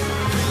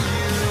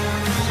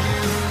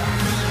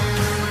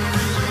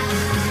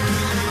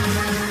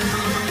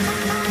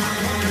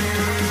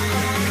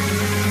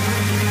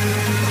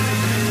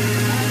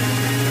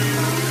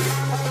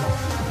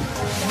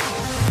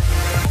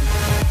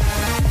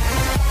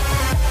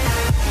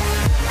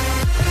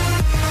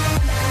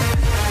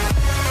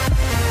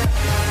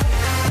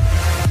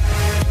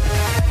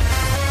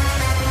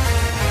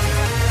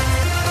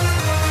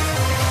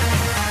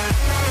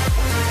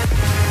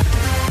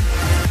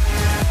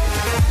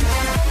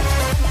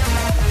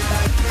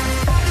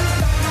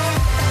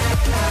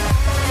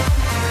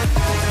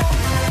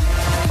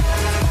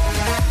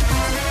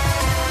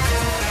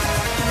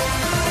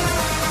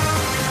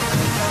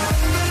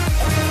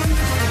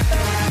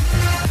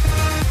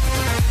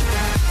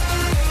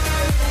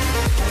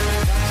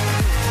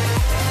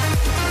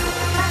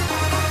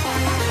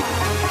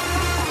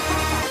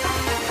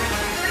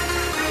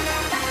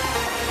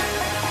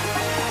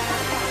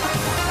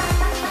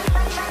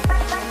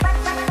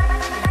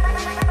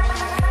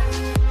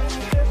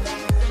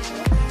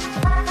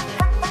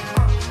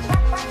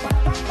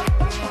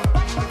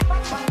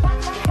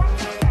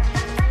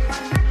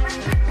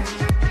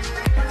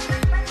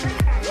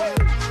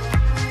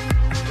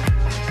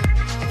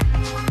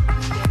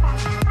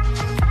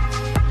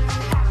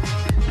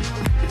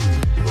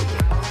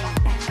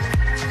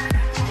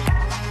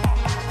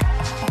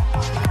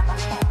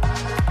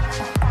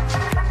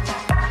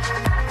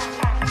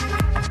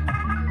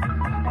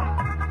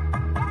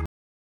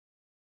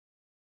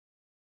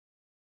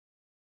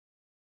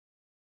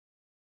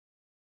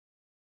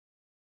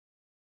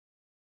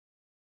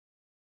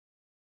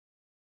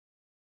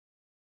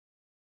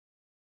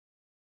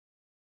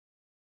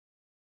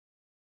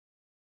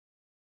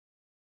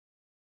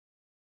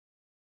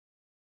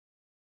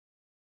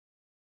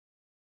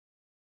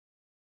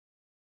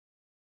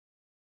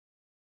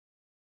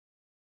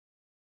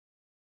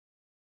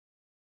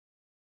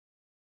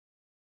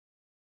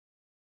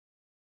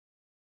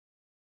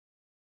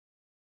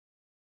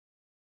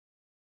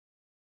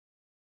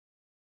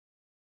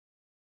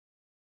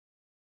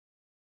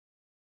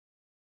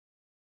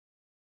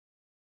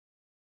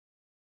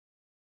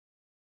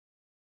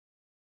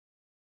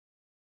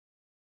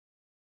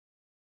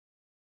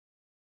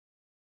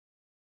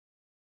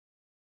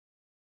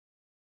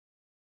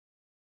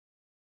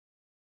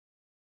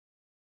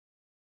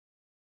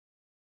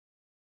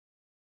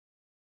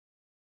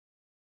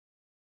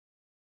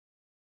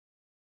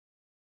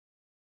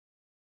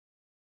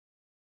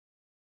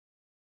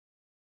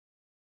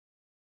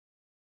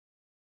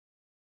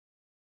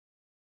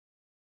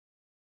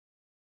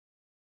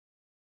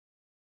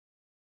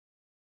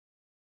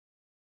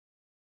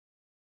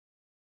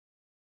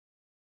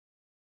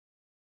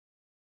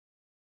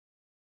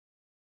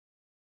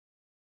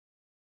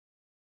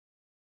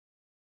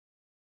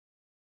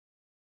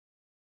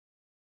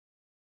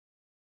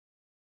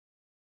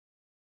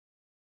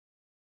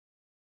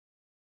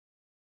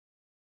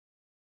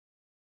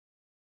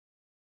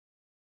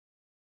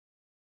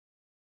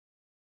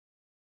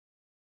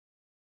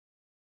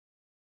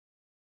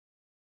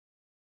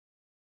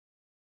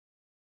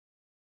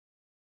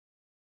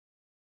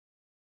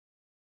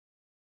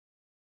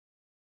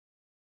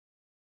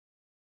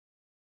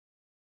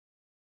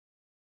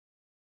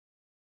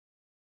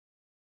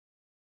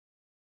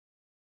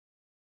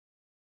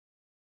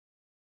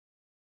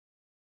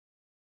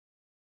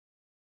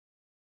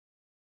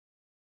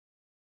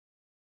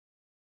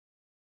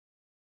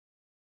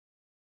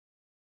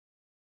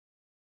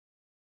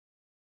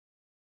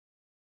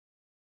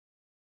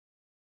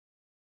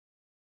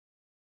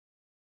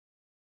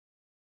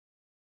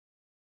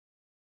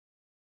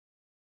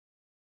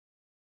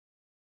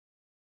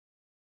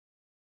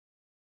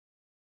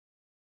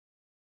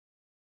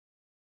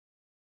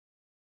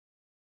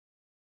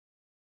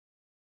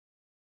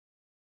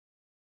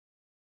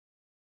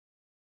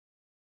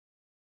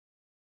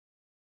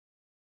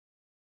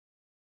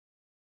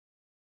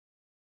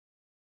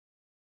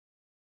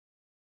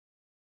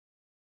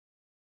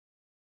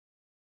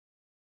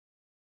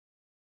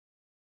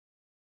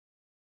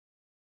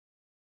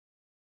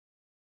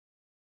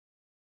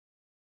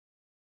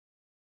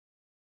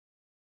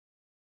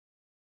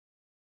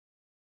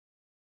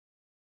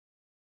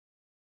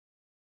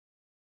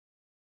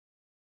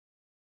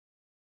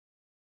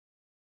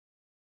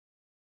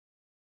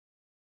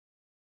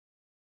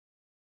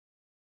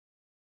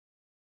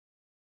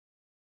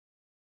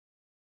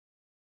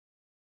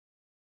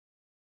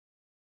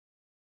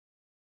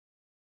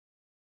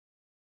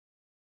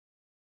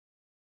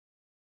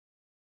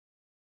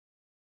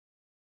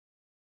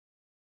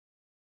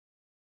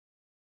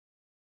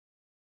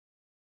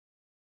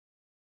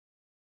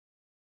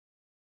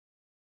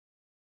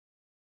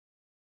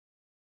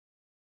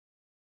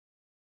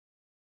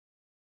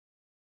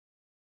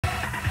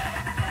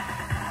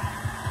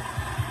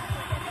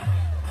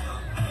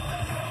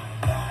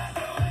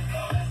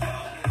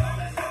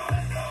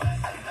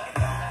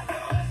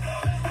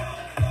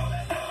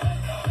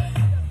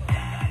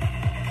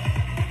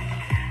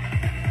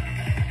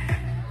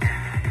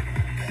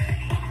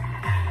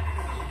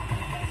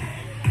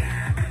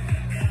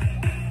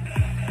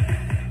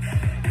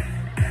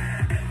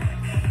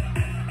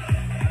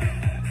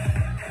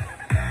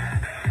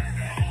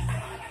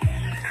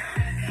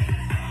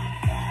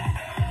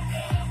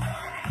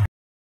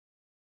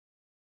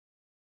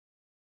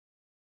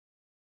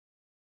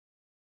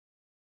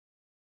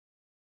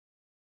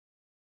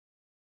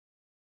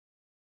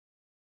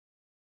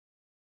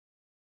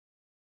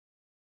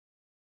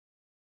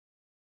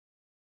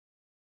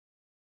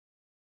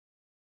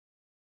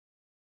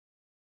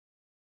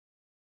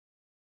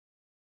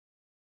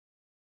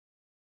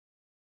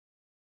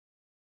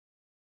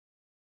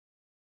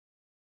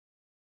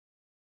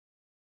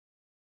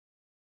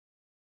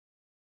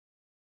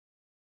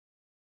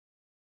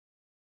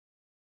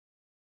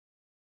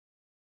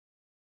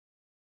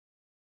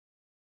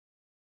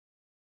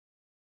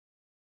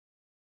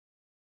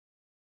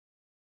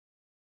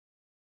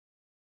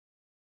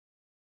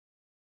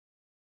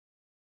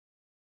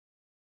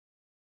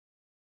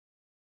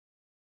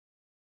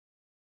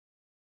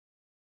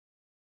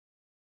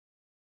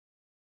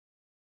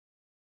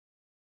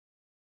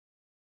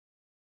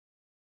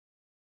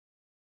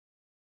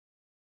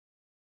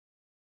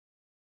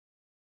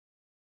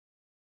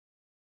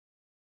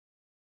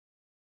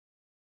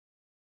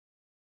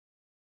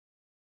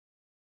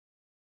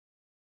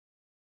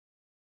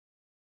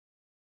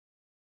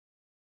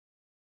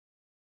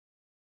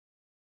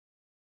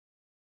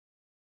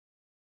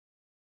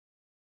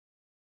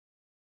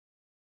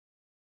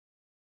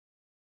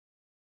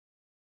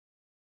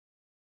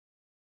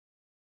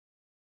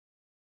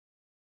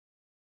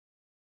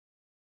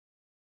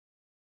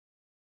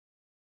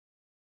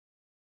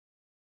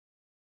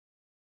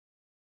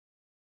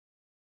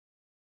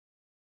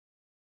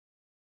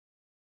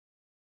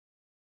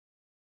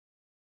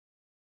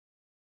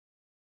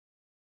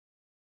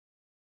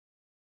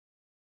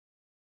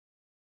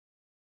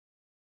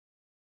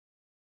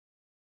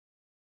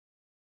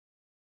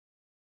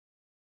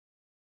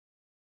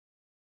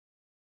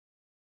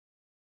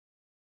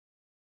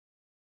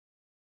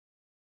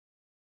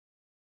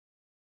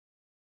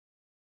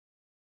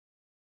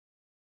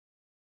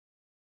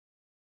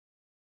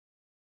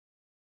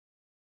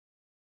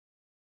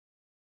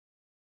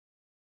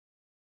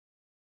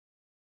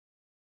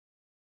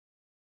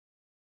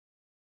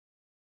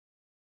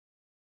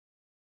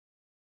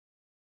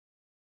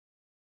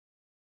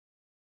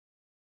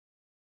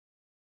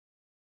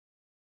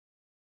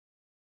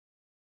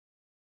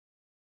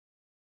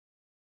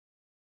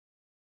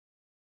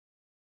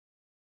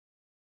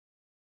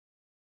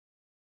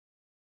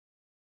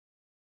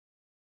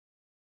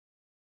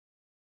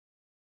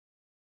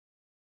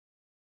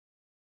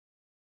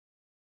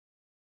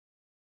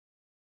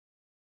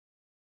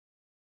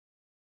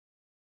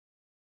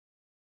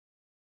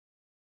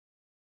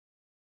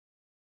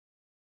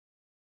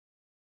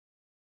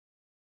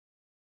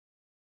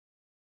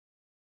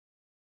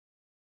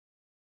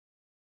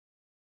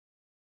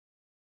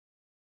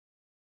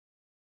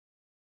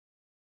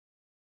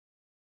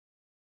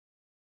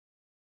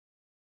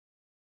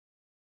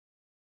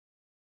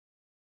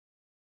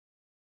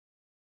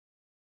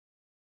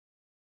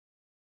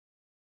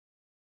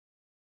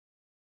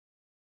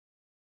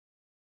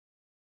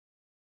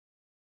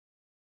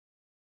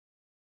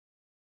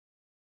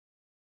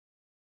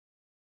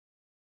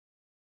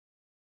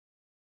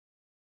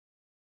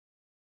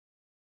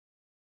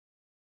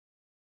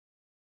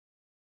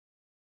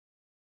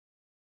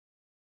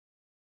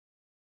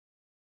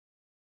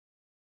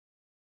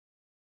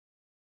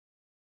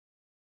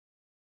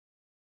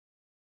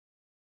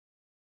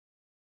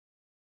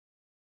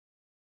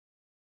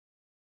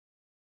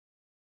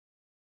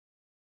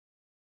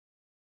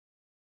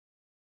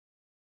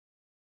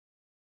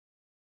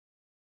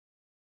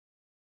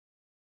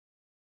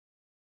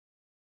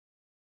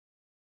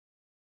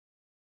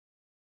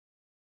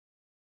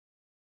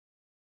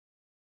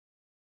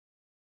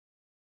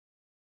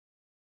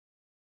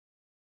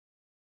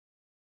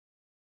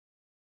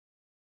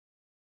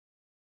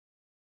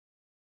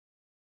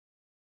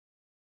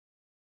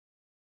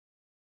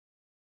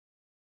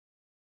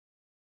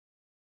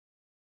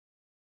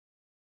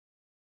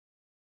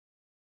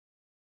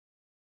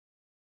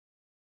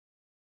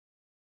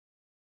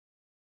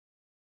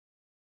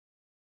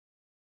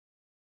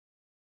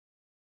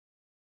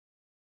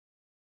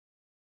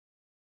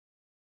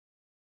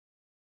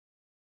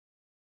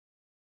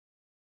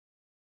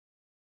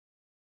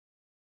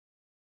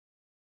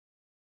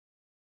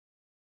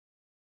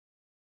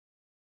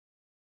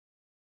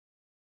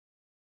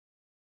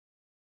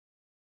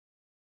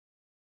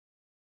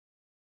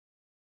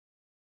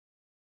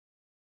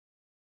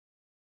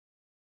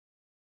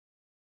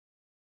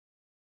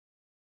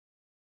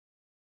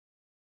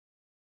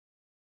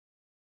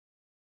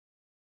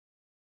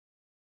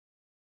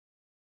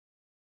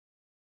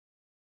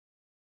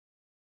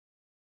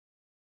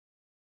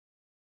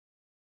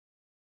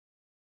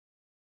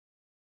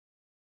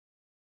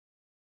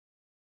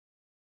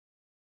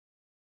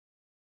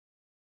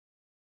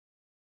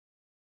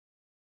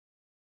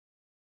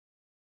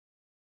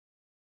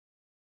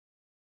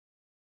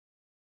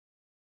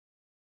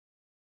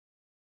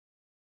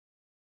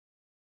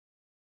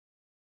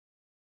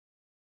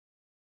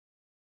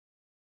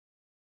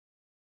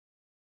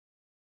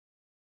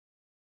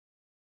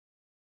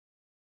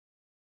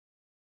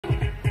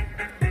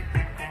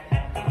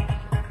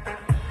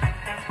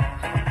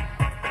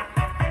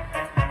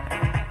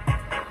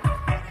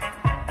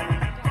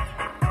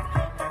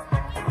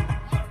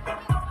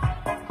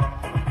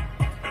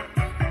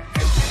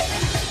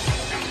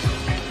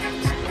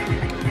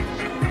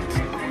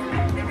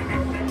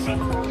 Like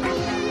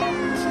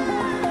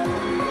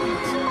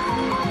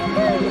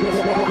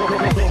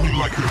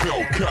a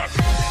Hellcat.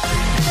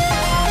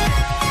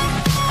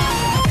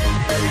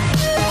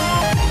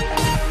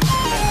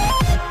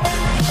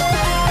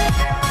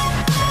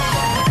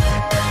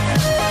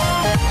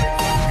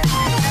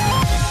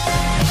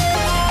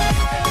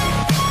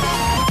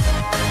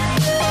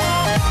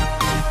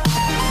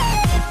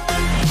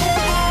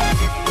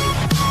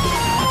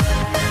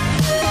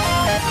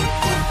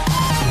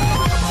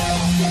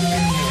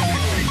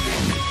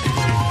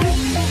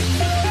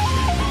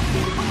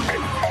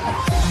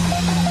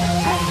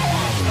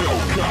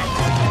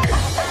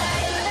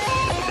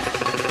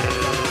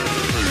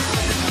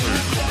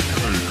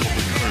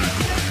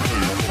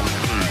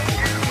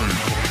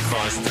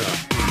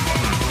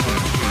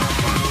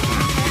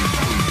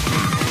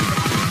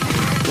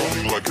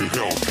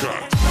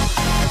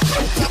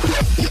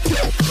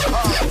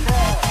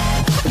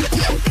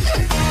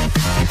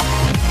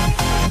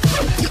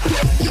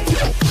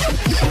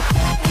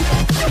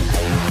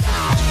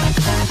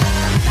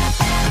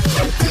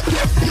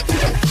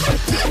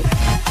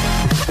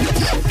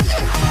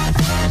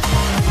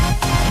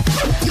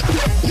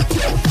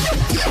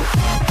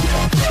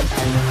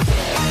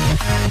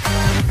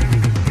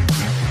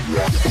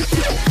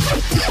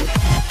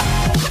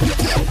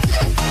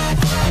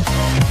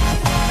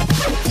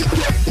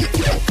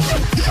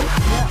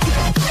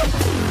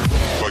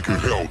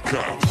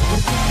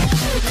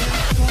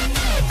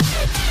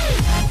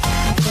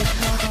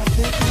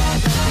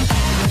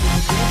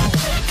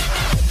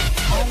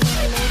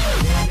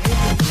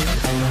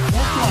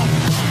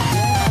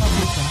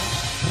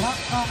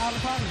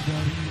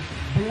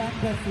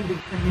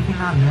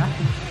 Semifinal ya.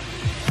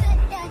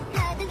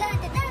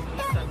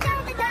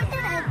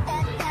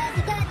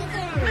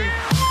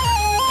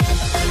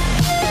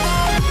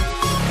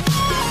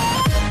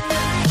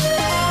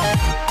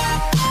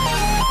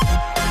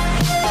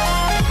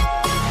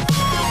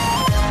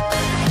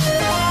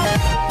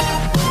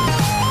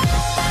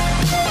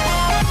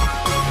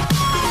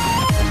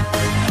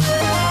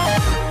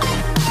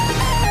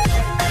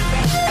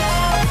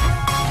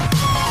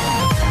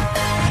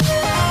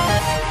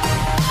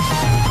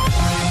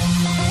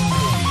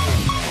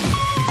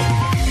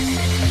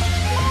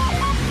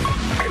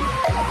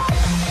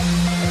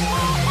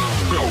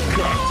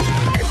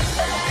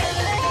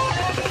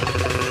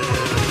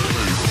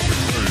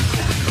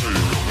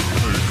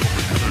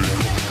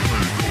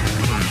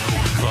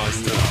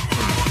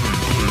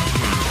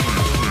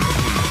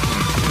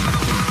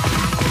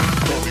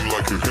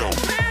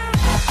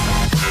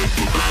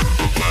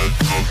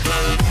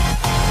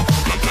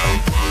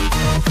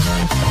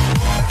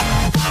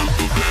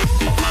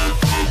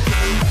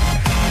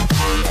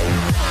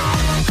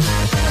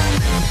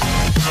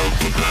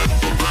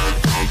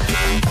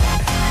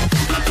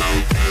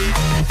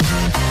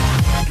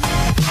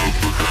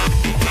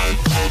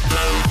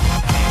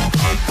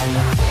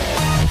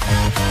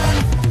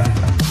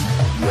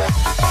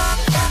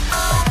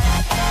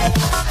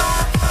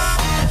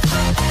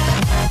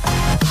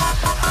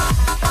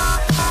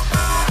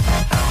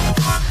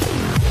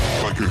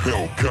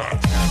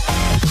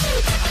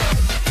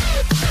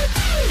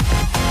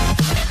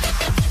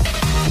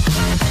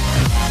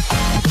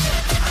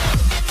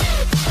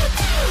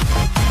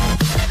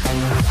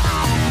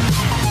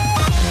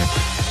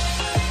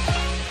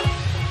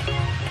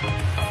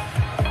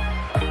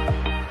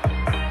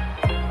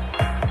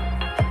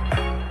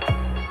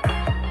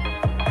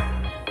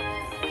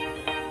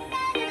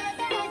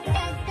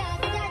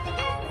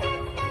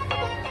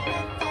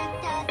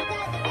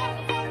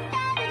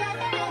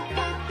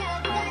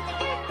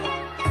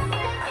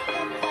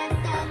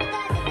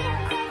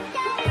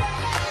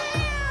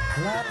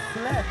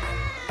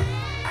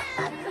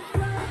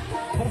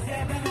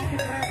 Persiapan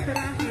untuk race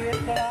terakhir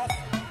kelas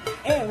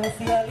E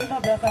usia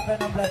 15 sampai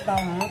 16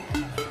 tahun.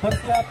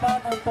 Persiapan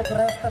untuk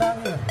race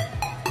terakhir.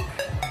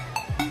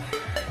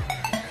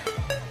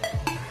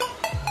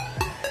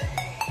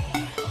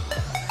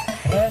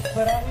 Race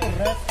terakhir,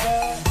 race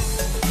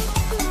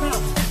ke-6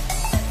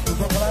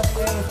 untuk kelas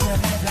E usia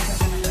 15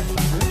 sampai 16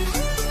 tahun.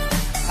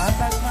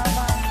 Atas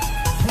nama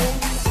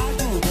Jenny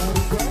Adu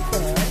dari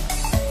Gestrek,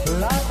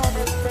 Lomba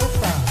Gestrek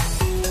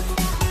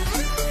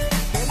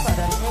Sepeda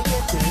dari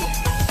EGT,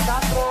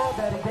 Sandro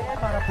dari DM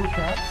Arah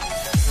Pusat,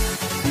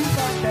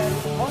 Ivan dari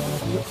Umur,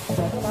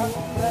 dan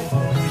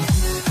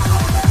Tahun.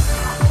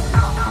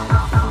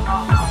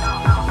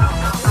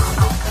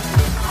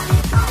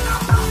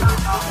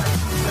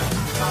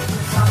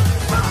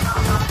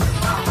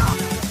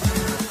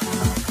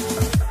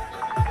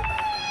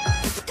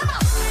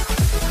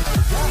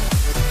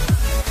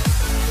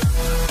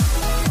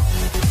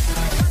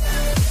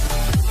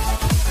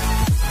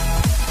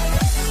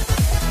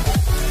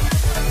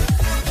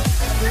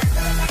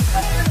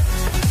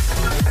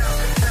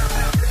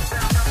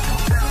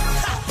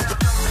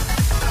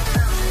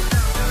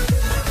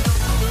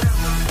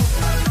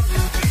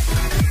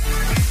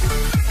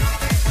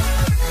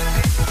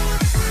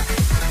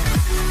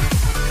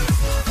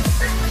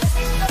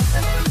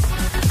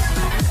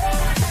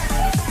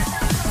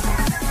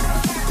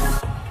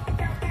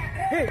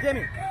 Hei,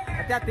 Jamie,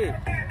 hati-hati.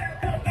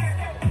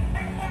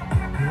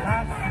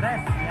 Last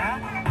rest ya.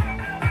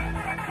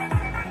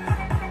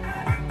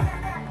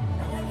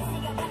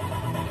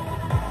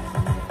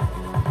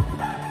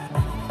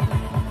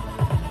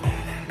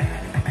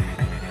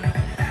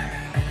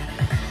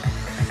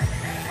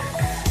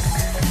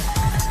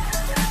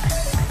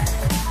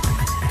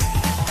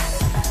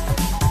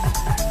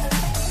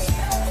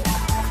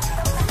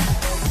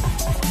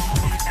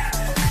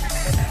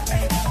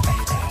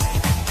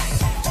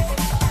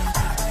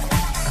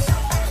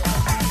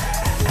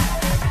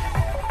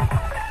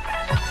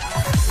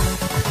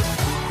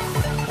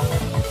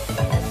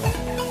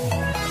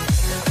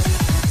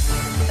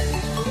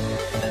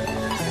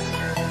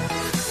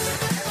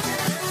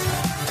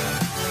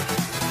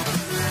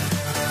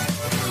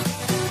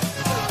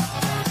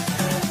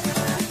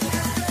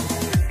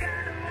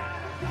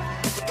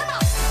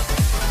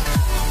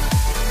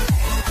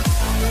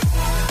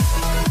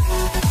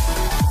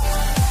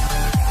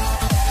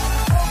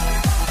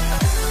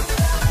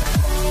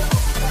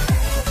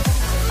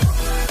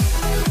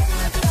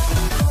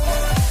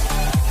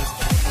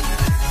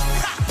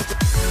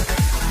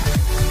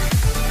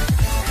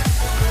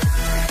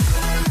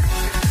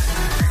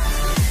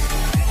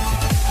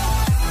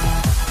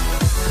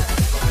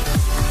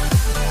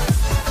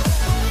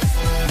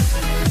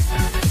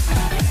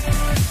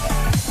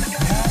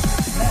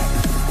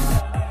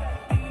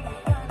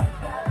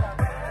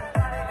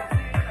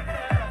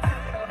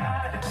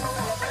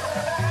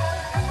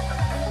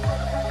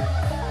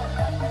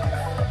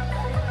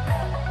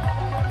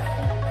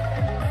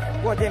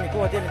 Kuat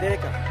Jamie,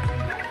 Dereka.